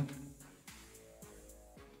thing.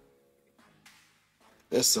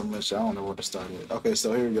 There's so much I don't know where to start at. Okay,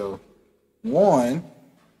 so here we go. One,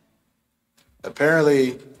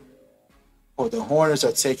 apparently, the Hornets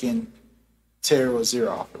are taking Terry Rozier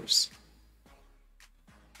offers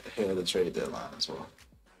ahead of the trade deadline as well.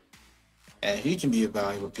 And he can be a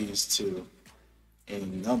valuable piece to any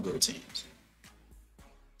number of teams.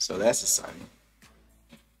 So that's exciting.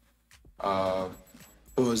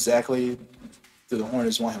 Who exactly do the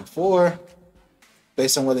Hornets want him for?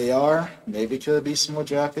 Based on where they are, maybe it could be some more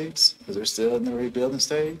draft picks because they're still in the rebuilding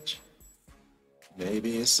stage.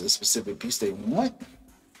 Maybe it's a specific piece they want.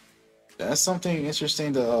 That's something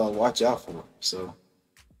interesting to watch out for. So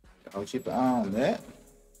I'll keep an eye on that.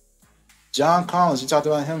 John Collins, we talked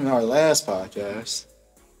about him in our last podcast.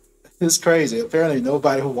 It's crazy. Apparently,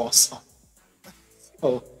 nobody who wants him.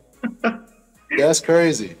 So that's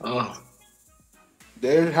crazy. Oh,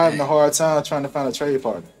 They're having a hard time trying to find a trade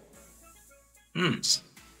partner.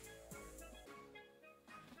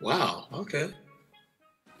 Wow. Okay.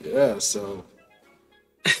 Yeah, so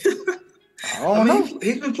I don't know.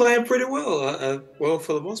 He's been playing pretty well. Well,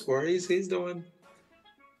 for the most part, he's doing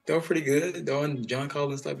pretty good, doing John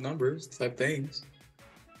Collins type numbers, type things.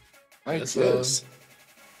 I That's, guess.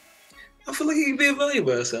 I feel like he can be a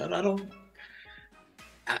valuable asset. I don't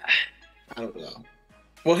know.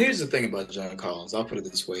 Well, here's the thing about John Collins. I'll put it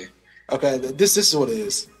this way. Okay, this is what it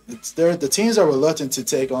is. The teams are reluctant to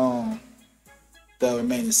take on the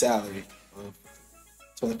remaining salary of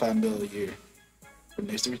 $25 million a year for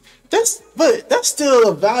next year. That's still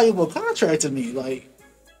a valuable contract to me. Like,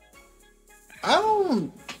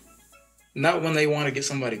 Not when they want to get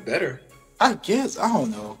somebody better. I guess I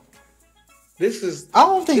don't know. I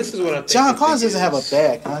don't think this is what I think. John Collins doesn't have a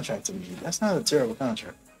bad contract to me. That's not a terrible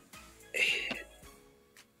contract.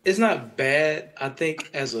 It's not bad. I think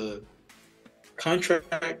as a contract,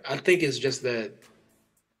 I think it's just that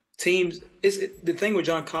teams. The thing with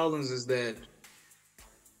John Collins is that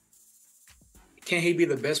can he be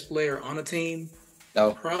the best player on a team?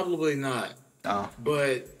 No, Probably not. no.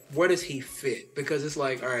 But where does he fit? Because it's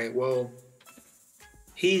like, all right, well,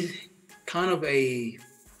 he's kind of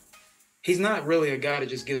he's not really a guy that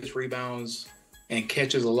just gets rebounds and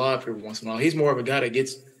catches a lot every once in a while. He's more of a guy that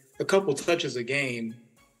gets a couple touches a game,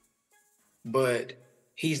 but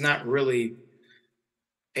he's not really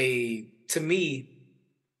to me,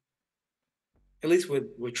 at least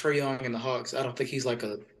with Trae Young and the Hawks, I don't think he's like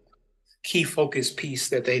a key focus piece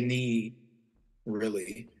that they need,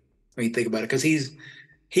 really, when you think about it. Because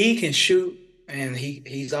he can shoot, and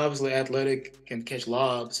he's obviously athletic, can catch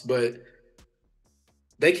lobs, but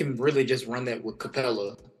they can really just run that with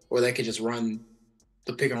Capella, or they could just run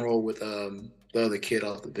the pick and roll with the other kid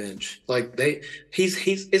off the bench. Like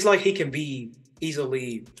it's like he can be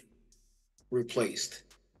easily replaced.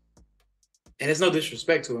 And it's no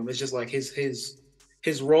disrespect to him. It's just like his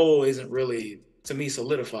role isn't really, to me,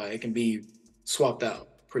 solidified. It can be swapped out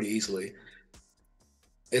pretty easily.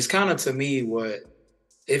 It's kind of, to me, what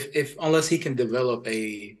if unless he can develop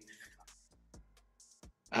I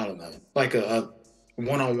don't know, like a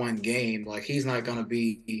one-on-one game, like he's not gonna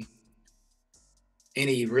be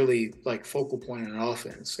any really like focal point in an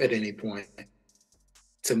offense at any point,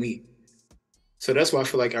 to me. So that's why I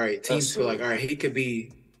feel like, all right, teams feel like, all right, he could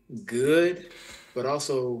be good, but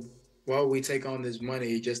also why would we take on this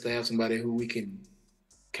money just to have somebody who we can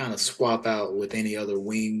kind of swap out with any other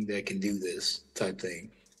wing that can do this type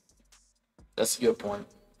thing? That's a good point.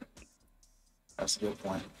 That's a good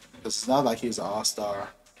point. Because it's not like he's an all-star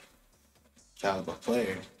caliber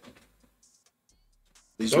player.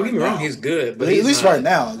 Don't get me wrong, he's good, but at least right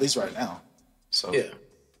now. So yeah,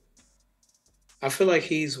 I feel like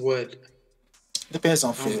he's what depends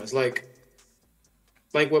on fit. It's like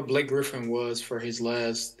what Blake Griffin was for his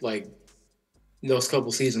last those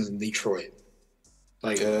couple seasons in Detroit.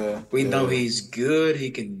 Like we know he's good,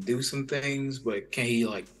 he can do some things, but can he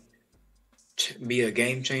be a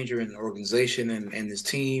game changer in the organization and his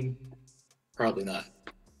team? Probably not.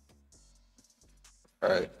 All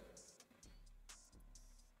right.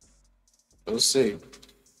 We'll see.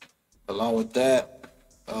 Along with that,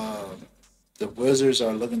 the Wizards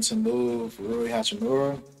are looking to move Rui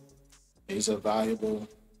Hachimura. He's a valuable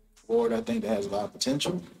forward, I think, that has a lot of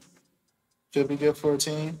potential. Should be good for a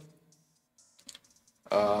team.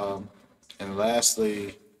 And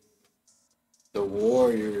lastly, the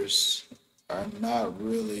Warriors are not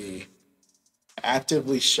really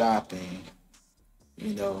actively shopping,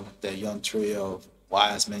 that young trio of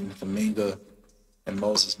Wiseman, Kuminga, and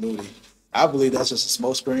Moses Moody. I believe that's just a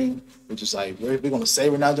smokescreen. We're just like, we're going to say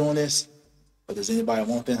we're not doing this, but does anybody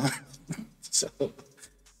want them? So,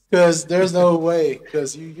 because there's no way,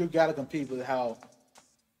 because you got to compete with how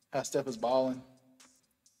Steph is balling.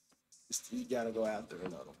 You got to go after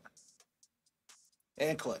another one.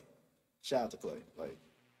 And Clay. Shout out to Clay.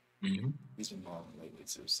 He's been balling lately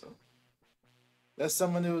too. So that's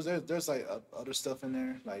some of the news. There's other stuff in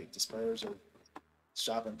there, like the Spurs are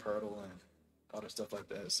shopping Pirtle and other stuff like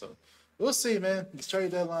that. So we'll see, man. It's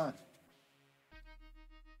trade deadline.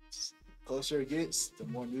 The closer it gets, the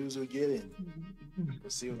more news we get, and we'll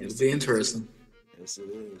see what it'll be interesting. Yes, it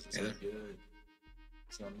is. It's gonna be good.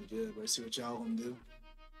 It's gonna be good. Let's see what y'all gonna do.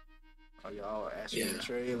 Are y'all actually gonna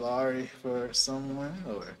trade Larry for someone,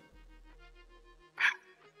 or?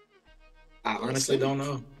 I honestly don't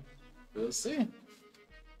know. We'll see.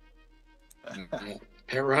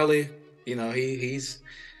 Pat Riley, he's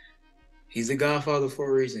the godfather for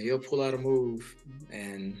a reason. He'll pull out a move,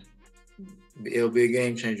 and it'll be a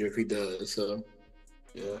game changer if he does. So,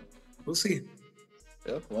 yeah, we'll see.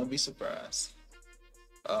 Yep, won't be surprised.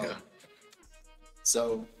 Yeah.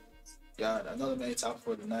 So, another main topic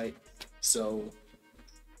for tonight. So,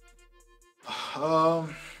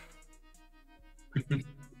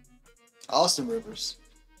 Austin Rivers.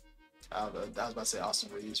 I was about to say Austin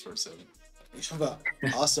Reeves for a second.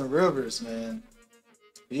 Austin Rivers, man.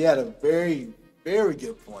 He had a very, very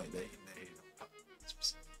good point that he made.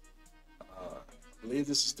 I believe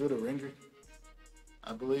this is through the Ringer.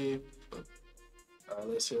 I believe. But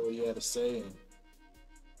let's hear what you had to say and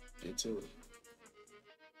get to it.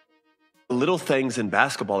 Little things in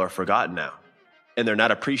basketball are forgotten now, and they're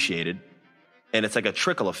not appreciated. And it's like a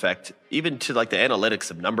trickle effect, even to the analytics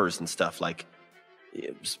of numbers and stuff. Like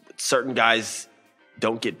certain guys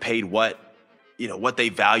don't get paid what they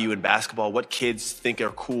value in basketball, what kids think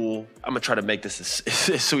are cool. I'm gonna try to make this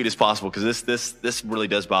as sweet as possible because this really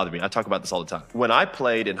does bother me. I talk about this all the time. When I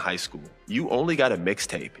played in high school, you only got a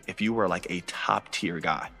mixtape if you were a top tier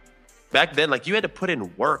guy. Back then, you had to put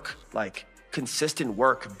in work. consistent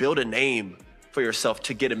work, build a name for yourself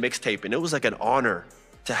to get a mixtape. And it was like an honor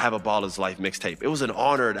to have a Ball is Life mixtape. It was an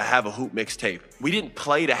honor to have a Hoop mixtape. We didn't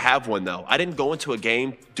play to have one though. I didn't go into a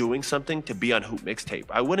game doing something to be on Hoop mixtape.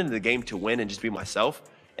 I went into the game to win and just be myself.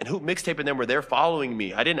 And Hoop mixtape and them were there following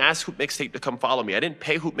me. I didn't ask Hoop mixtape to come follow me. I didn't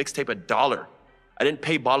pay Hoop mixtape $1. I didn't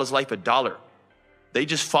pay Ball is Life $1. They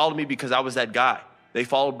just followed me because I was that guy. They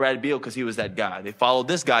followed Brad Beal because he was that guy. They followed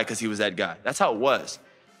this guy because he was that guy. That's how it was.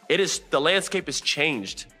 The landscape has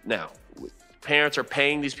changed now. Parents are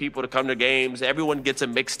paying these people to come to games. Everyone gets a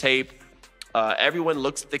mixtape. Everyone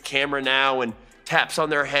looks at the camera now and taps on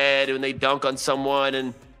their head when they dunk on someone.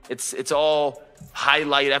 And it's all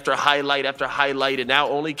highlight after highlight after highlight. And now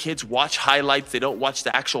only kids watch highlights. They don't watch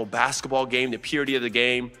the actual basketball game, the purity of the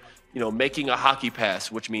game. You know, making a hockey pass,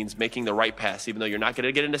 which means making the right pass. Even though you're not going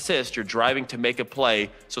to get an assist, you're driving to make a play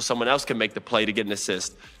so someone else can make the play to get an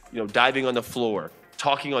assist. You know, diving on the floor,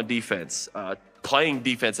 talking on defense, playing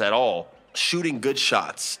defense at all, shooting good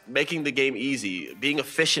shots, making the game easy, being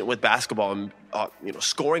efficient with basketball, and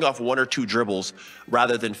scoring off 1 or 2 dribbles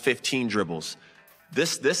rather than 15 dribbles.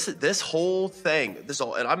 This whole thing,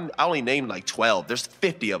 and I only named like 12. There's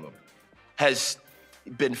 50 of them, has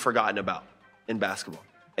been forgotten about in basketball.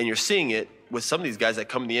 And you're seeing it with some of these guys that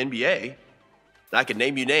come in the NBA. And I can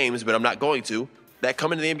name you names, but I'm not going to. That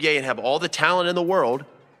come into the NBA and have all the talent in the world,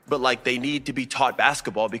 but like they need to be taught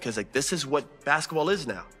basketball because like this is what basketball is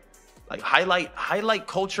now. Like highlight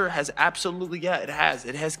culture has absolutely, it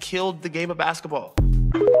has killed the game of basketball.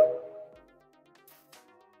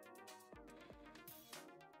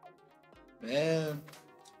 Man,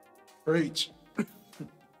 preach.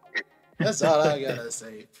 That's all I gotta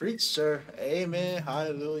say. Preach, sir. Amen.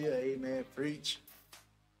 Hallelujah. Amen. Preach.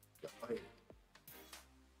 Go ahead.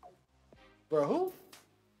 Bro,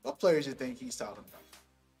 what players you think he's talking about?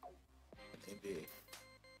 NBA.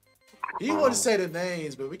 He want to say the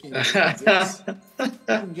names, but we can guess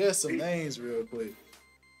some names real quick.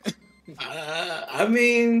 I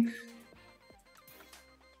mean,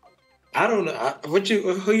 I don't know.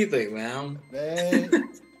 Who you think, man?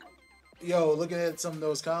 Man, yo, looking at some of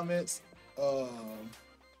those comments,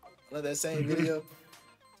 that same video,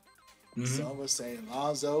 someone was saying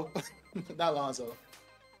Lonzo, not Lonzo.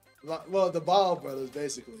 Well, the Ball brothers,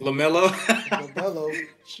 basically. LaMelo.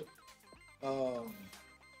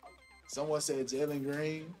 Someone said Jalen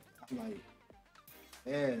Green. I'm like,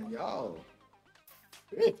 man, y'all.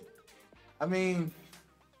 I mean,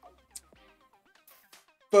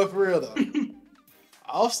 but for real though,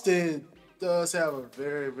 Austin does have a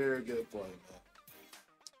very, very good play, man.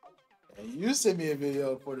 And you sent me a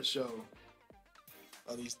video for the show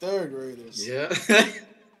of these third graders. Yeah.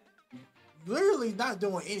 Literally not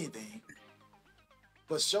doing anything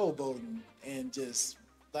but showboating and just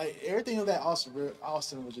like everything that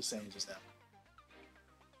Austin was just saying just now.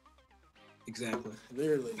 Exactly.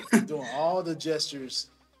 Literally doing all the gestures.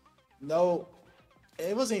 No,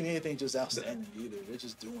 it wasn't even anything just outstanding either. They're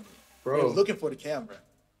just doing it. Bro. They're looking for the camera.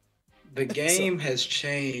 The game has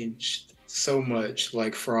changed so much,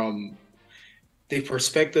 like from the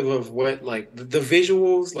perspective of what, like the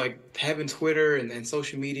visuals, like having Twitter and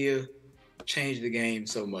social media changed the game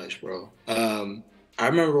so much, bro. I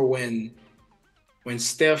remember when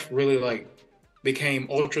Steph really like became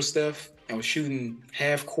Ultra Steph and was shooting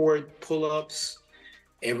half court pull-ups,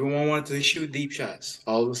 everyone wanted to shoot deep shots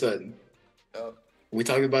all of a sudden. We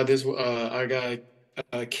talked about this, our guy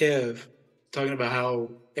Kev, talking about how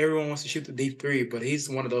everyone wants to shoot the deep three, but he's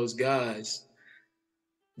one of those guys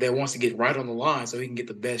that wants to get right on the line so he can get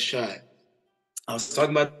the best shot. I was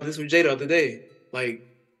talking about this with Jay the other day. Like,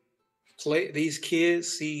 these kids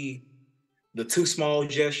see the too small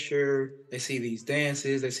gesture, they see these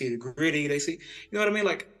dances, they see the gritty, they see, you know what I mean?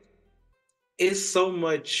 Like, it's so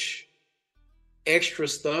much extra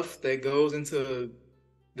stuff that goes into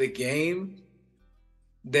the game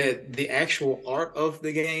that the actual art of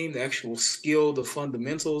the game, the actual skill, the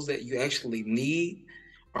fundamentals that you actually need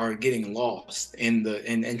are getting lost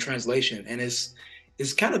in translation. And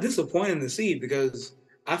it's kind of disappointing to see because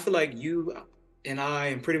I feel like you and I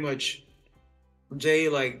and pretty much Jay,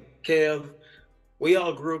 like Kev, we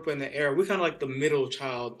all grew up in the era. We're kind of like the middle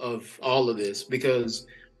child of all of this because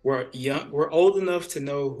we're young, we're old enough to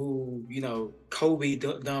know who, you know, Kobe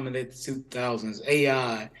dominated the 2000s,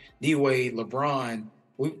 AI, D-Wade, LeBron.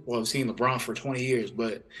 We've seen LeBron for 20 years,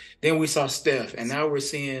 but then we saw Steph, and now we're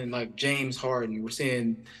seeing like James Harden, we're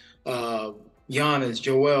seeing Giannis,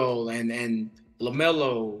 Joel, and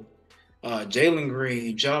LaMelo, Jalen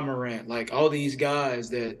Green, Ja Morant, like all these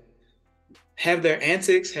guys that have their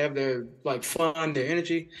antics, have their like fun, their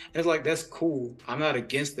energy. And it's like, that's cool. I'm not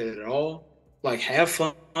against it at all. Like, have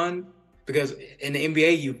fun, because in the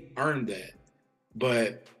NBA you earned that.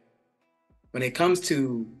 But when it comes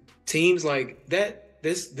to teams like that,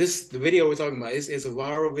 the video we're talking about is a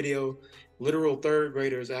viral video. Literal third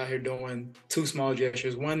graders out here doing two small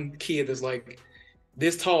gestures. One kid is like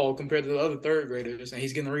this tall compared to the other third graders, and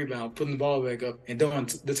he's getting the rebound, putting the ball back up, and doing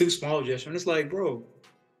the two small gestures. And it's like, bro,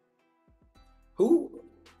 who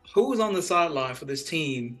was on the sideline for this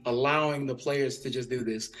team allowing the players to just do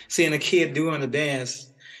this? Seeing a kid doing a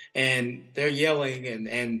dance and they're yelling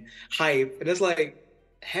and hype. And it's like,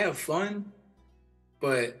 have fun.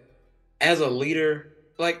 But as a leader,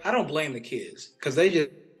 like, I don't blame the kids because they just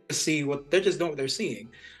they're just doing what they're seeing.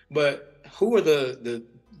 But who are the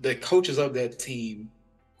coaches of that team?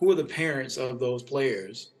 Who are the parents of those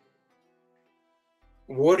players?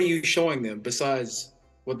 What are you showing them besides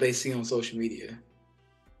what they see on social media?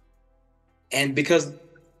 And because,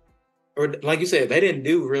 or like you said, they didn't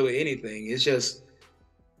do really anything. It's just,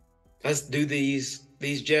 let's do these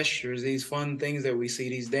gestures, these fun things that we see,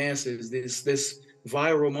 these dances, this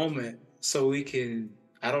viral moment, so we can,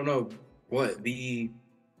 I don't know what, be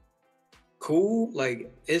cool.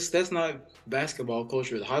 Like, that's not basketball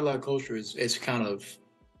culture. The highlight culture is kind of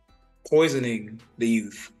poisoning the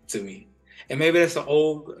youth to me. And maybe that's the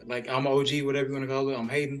old, like, I'm an OG, whatever you want to call it. I'm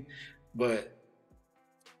hating, but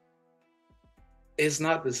it's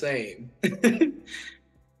not the same.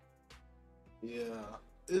 Yeah,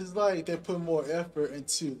 it's like they put more effort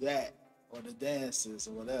into that or the dances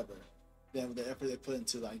or whatever than the effort they put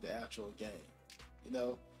into like the actual game, you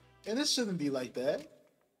know. And it shouldn't be like that.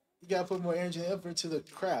 You gotta put more energy and effort to the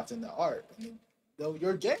craft and the art and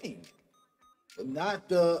your game, but not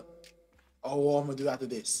the I'm gonna do after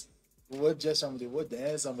this. What gesture I'm gonna do? What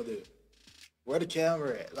dance I'm gonna do? Where the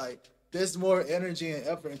camera at? Like, there's more energy and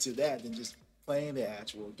effort into that than just playing the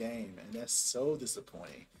actual game, and that's so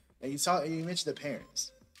disappointing. And you mentioned the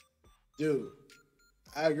parents, dude.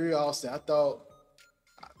 I agree, Austin. I thought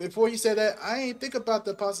before you said that, I ain't think about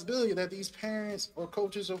the possibility that these parents or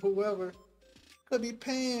coaches or whoever could be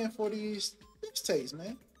paying for these mixtapes,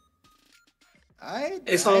 man.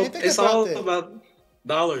 It's all about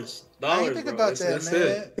dollars. I ain't think bro. about That's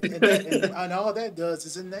that, man. it. And all that does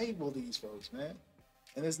is enable these folks, man.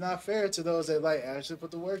 And it's not fair to those that like actually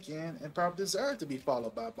put the work in and probably deserve to be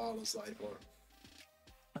followed by Baller's Life or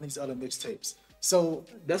on these other mixtapes. So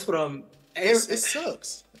That's what I'm. it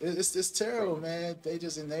sucks. It's terrible, man. They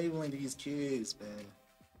just enabling these kids, man.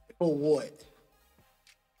 For what?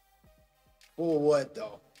 For what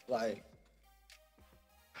though? Like,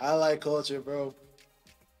 highlight culture, bro.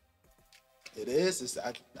 It is.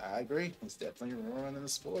 I agree. It's definitely ruining the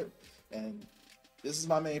sport. And this is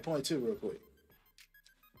my main point too, real quick.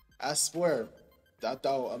 I swear, I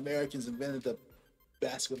thought Americans invented the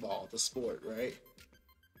basketball, the sport, right?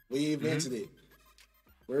 We invented it.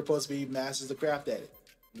 We're supposed to be masters of the craft at it.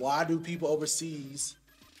 Why do people overseas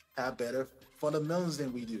have better fundamentals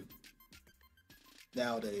than we do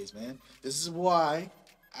nowadays, man? This is why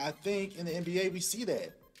I think in the NBA we see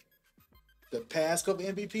that. The past couple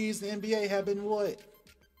MVPs in the NBA have been what?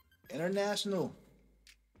 International.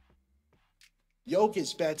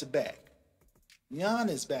 Jokic back to back.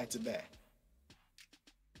 Giannis back to back.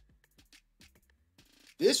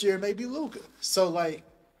 This year maybe Luka. So like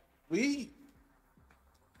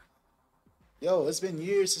it's been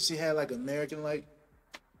years since you had like American like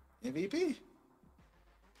MVP.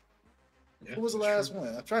 Yeah, Who was the last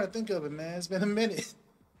one? I'm trying to think of it, man. It's been a minute.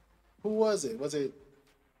 Who was it? Was it?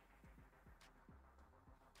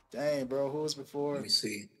 Dang, bro. Who was before? Let me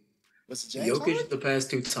see. Was it James Jokic Harden? the past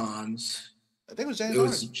two times. I think it was James It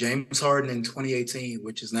was Harden. James Harden in 2018,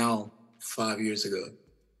 which is now 5 years ago.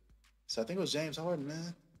 So I think it was James Harden,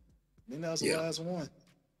 man. I think that was the Yeah. last one.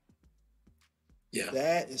 Yeah.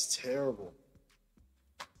 That is terrible.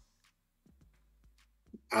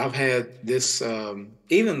 I've had this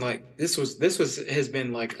even like this has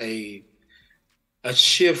been like a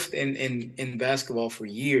shift in basketball for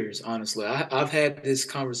years, honestly. I've had this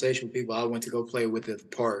conversation with people I went to go play with at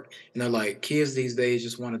the park, and they're like, kids these days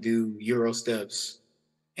just want to do Euro steps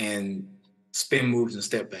and spin moves and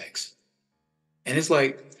step backs. And it's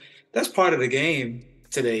like, that's part of the game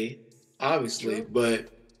today, obviously. True. But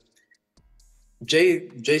Jay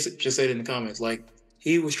just said in the comments, like,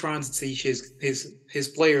 he was trying to teach his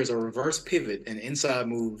players a reverse pivot and inside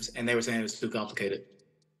moves, and they were saying it was too complicated.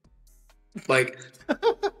 Like,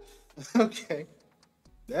 Okay.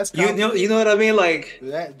 That's you know what I mean? Like,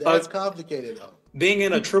 that's complicated though. being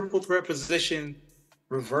in a triple threat position,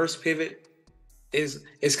 reverse pivot is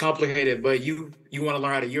complicated, but you want to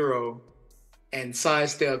learn how to Euro and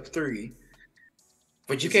sidestep three,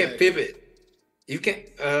 but you can't Exactly. pivot. You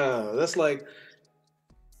can't. That's like,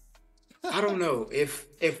 I don't know if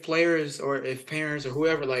players or if parents or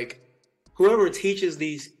whoever, like whoever teaches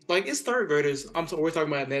these, like it's third graders. We're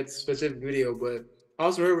talking about that specific video, but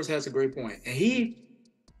Austin Rivers has a great point, and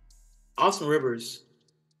Austin Rivers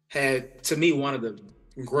had, to me, one of the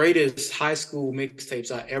greatest high school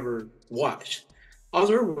mixtapes I ever watched.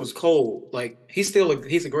 Austin Rivers was cold. Like he's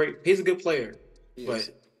a good player, but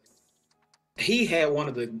he had one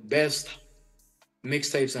of the best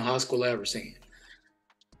mixtapes in high school I ever seen.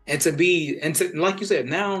 And like you said,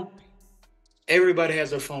 now everybody has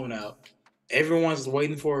their phone out. Everyone's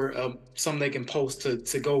waiting for something they can post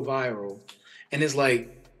to go viral. And it's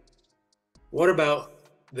like, what about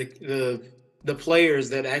the players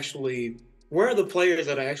that actually, where are the players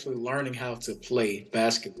that are actually learning how to play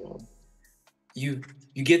basketball? You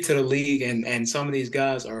get to the league and some of these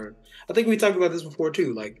guys are, I think we talked about this before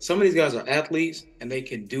too, like some of these guys are athletes and they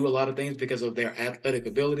can do a lot of things because of their athletic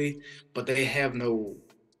ability, but they have no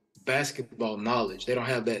basketball knowledge. They don't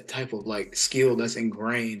have that type of like skill that's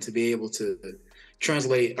ingrained to be able to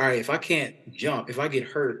translate, all right, if I can't jump, if I get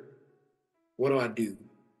hurt, what do I do?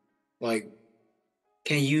 Like,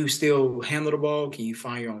 can you still handle the ball? Can you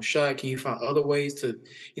find your own shot? Can you find other ways to,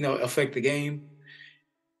 affect the game?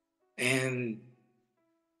 And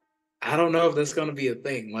I don't know if that's going to be a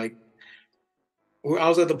thing. Like, I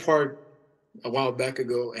was at the park a while back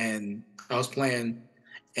ago and I was playing,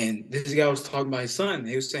 and this guy was talking about his son.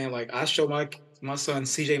 He was saying, like, I show my son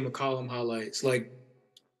CJ McCollum highlights. Like,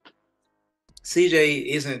 CJ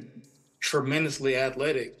isn't tremendously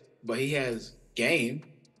athletic, but he has game.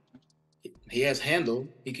 He has handle.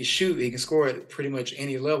 He can shoot. He can score at pretty much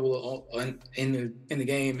any level in the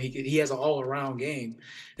game. He has an all around game,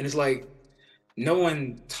 and it's like no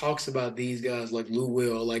one talks about these guys like Lou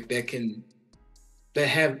Will, like that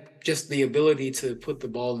have just the ability to put the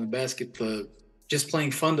ball in the basket for just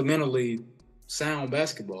playing fundamentally sound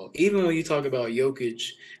basketball. Even when you talk about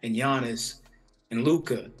Jokic and Giannis and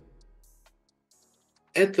Luka,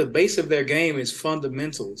 at the base of their game is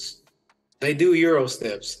fundamentals. They do Euro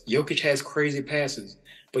steps. Jokic has crazy passes,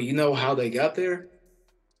 but you know how they got there?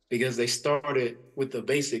 Because they started with the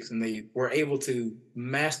basics and they were able to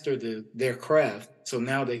master their craft. So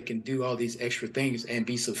now they can do all these extra things and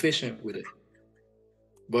be sufficient with it.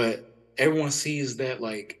 But everyone sees that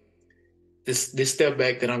like this step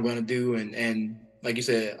back that I'm going to do, and like you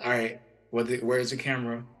said, all right, where's the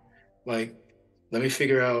camera? Like, let me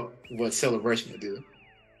figure out what celebration to do,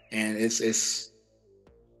 and it's.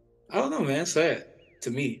 I don't know, man. It's sad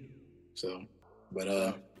to me. So,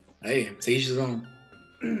 but hey, to each his own.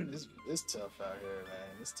 It's tough out here,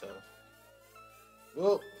 man. It's tough.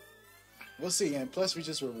 Well, we'll see. And plus, we're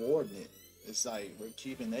just rewarding it. It's like we're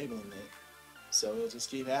keep enabling it, so it'll just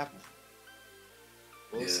keep happening.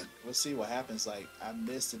 We'll see what happens. Like, I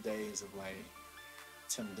miss the days of like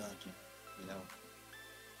Tim Duncan.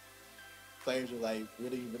 Players are like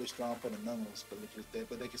really, really strong for the numbers, but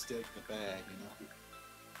they can still get the bag.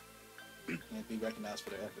 And be recognized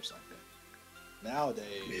for their efforts like that.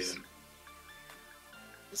 Nowadays,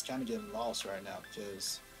 it's kind of getting lost right now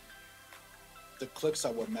because the clicks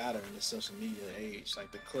are what matter in the social media age.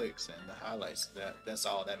 Like the clicks and the highlights, that's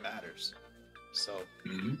all that matters. So,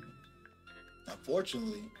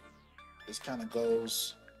 unfortunately, this kind of go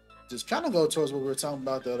towards what we were talking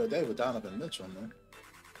about the other day with Donovan Mitchell, man.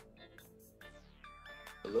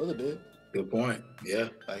 A little bit. Good point. Yeah.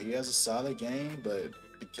 Like he has a solid game, but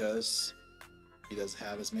because he doesn't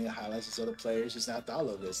have as many highlights as other players, he's not thought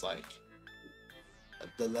of as like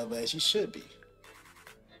the level as he should be.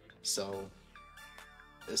 So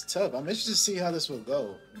it's tough. I'm interested to see how this will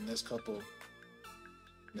go in the next couple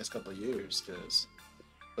of years, because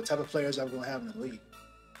what type of players are we going to have in the league?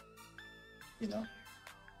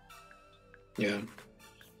 Yeah.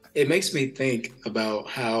 It makes me think about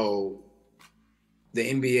how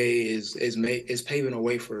the NBA is paving a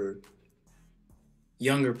way for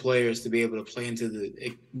younger players to be able to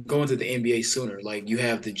go into the NBA sooner. Like you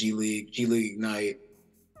have the G League Ignite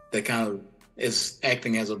that kind of is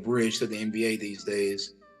acting as a bridge to the NBA these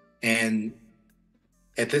days. And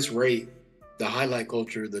at this rate, the highlight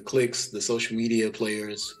culture, the clicks, the social media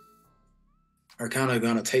players are kind of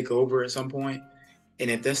going to take over at some point. And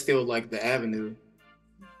if that's still like the avenue,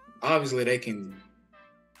 obviously they can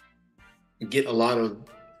get a lot of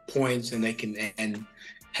points and they can and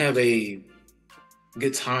have a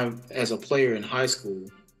good time as a player in high school.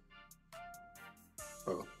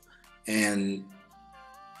 And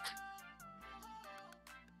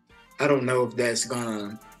I don't know if that's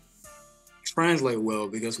gonna translate well,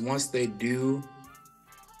 because once they do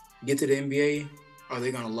get to the NBA, are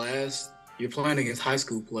they gonna last? You're playing against high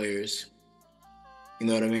school players. You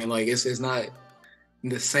know what I mean? Like it's not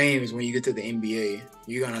the same as when you get to the NBA.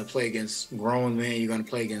 You're gonna play against grown men. You're gonna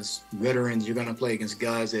play against veterans. You're gonna play against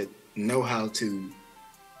guys that know how to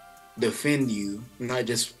defend you. Not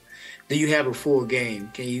just do you have a full game?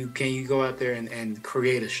 Can you go out there and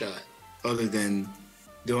create a shot other than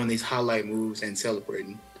doing these highlight moves and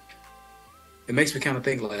celebrating? It makes me kind of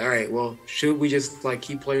think like, all right, well, should we just like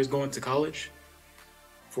keep players going to college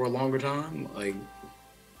for a longer time? Like,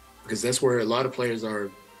 because that's where a lot of players are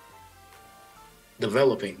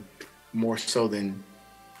developing more so than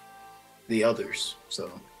the others.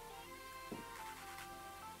 So,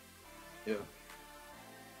 Yeah.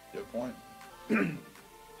 Good point.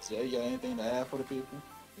 So, you got anything to add for the people?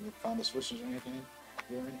 Any final switches or anything?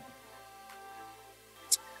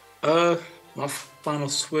 My final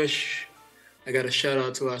swish. I got to shout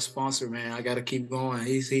out to our sponsor, man. I got to keep going.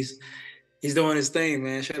 He's doing his thing,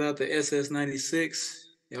 man. Shout out to SS96.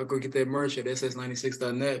 Y'all go get that merch at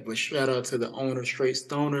ss96.net. But shout out to the owner, Straight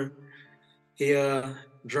Stoner. He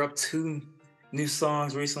dropped 2 new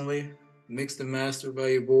songs recently, mixed and mastered by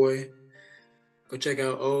your boy. Go check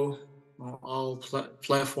out O on all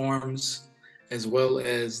platforms, as well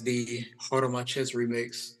as the Heart on My Chest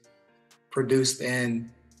remix, produced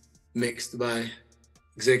and mixed by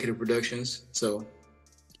Executive Productions. So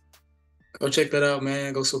go check that out,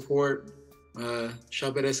 man. Go support.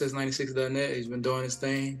 Shop at ss96.net. He's been doing his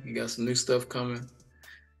thing. He got some new stuff coming.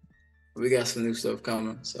 We got some new stuff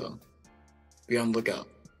coming. So be on the lookout.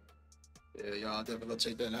 Yeah, y'all definitely go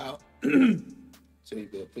check that out.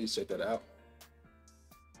 Please check that out.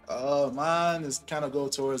 Mine is kind of go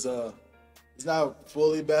towards it's not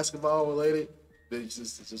fully basketball related, but it's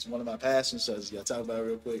just one of my passions, so I just gotta talk about it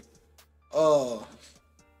real quick.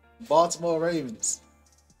 Baltimore Ravens.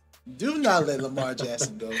 Do not let Lamar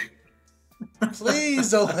Jackson go.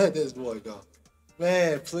 Please don't let this boy go.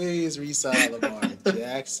 Man, please re-sign Lamar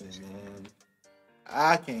Jackson, man.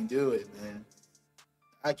 I can't do it, man.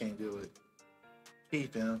 I can't do it.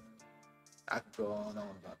 Keep him. I could go on and on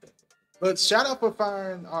about that. But shout out for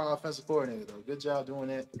firing our offensive coordinator, though. Good job doing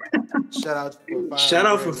that. Shout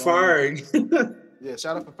out for firing. Yeah,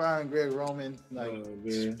 shout out for firing Greg Roman. Like,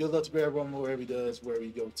 good luck to Greg Roman wherever he does, wherever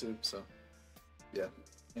he go to. So, yeah.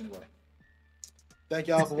 Anyway, thank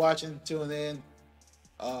y'all for watching, tuning in.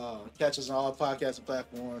 Catch us on all podcasting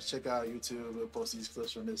platforms. Check out YouTube. We'll post these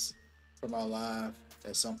clips from our live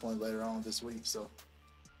at some point later on this week. So,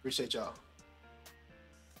 appreciate y'all.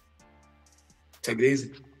 Take it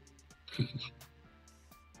easy.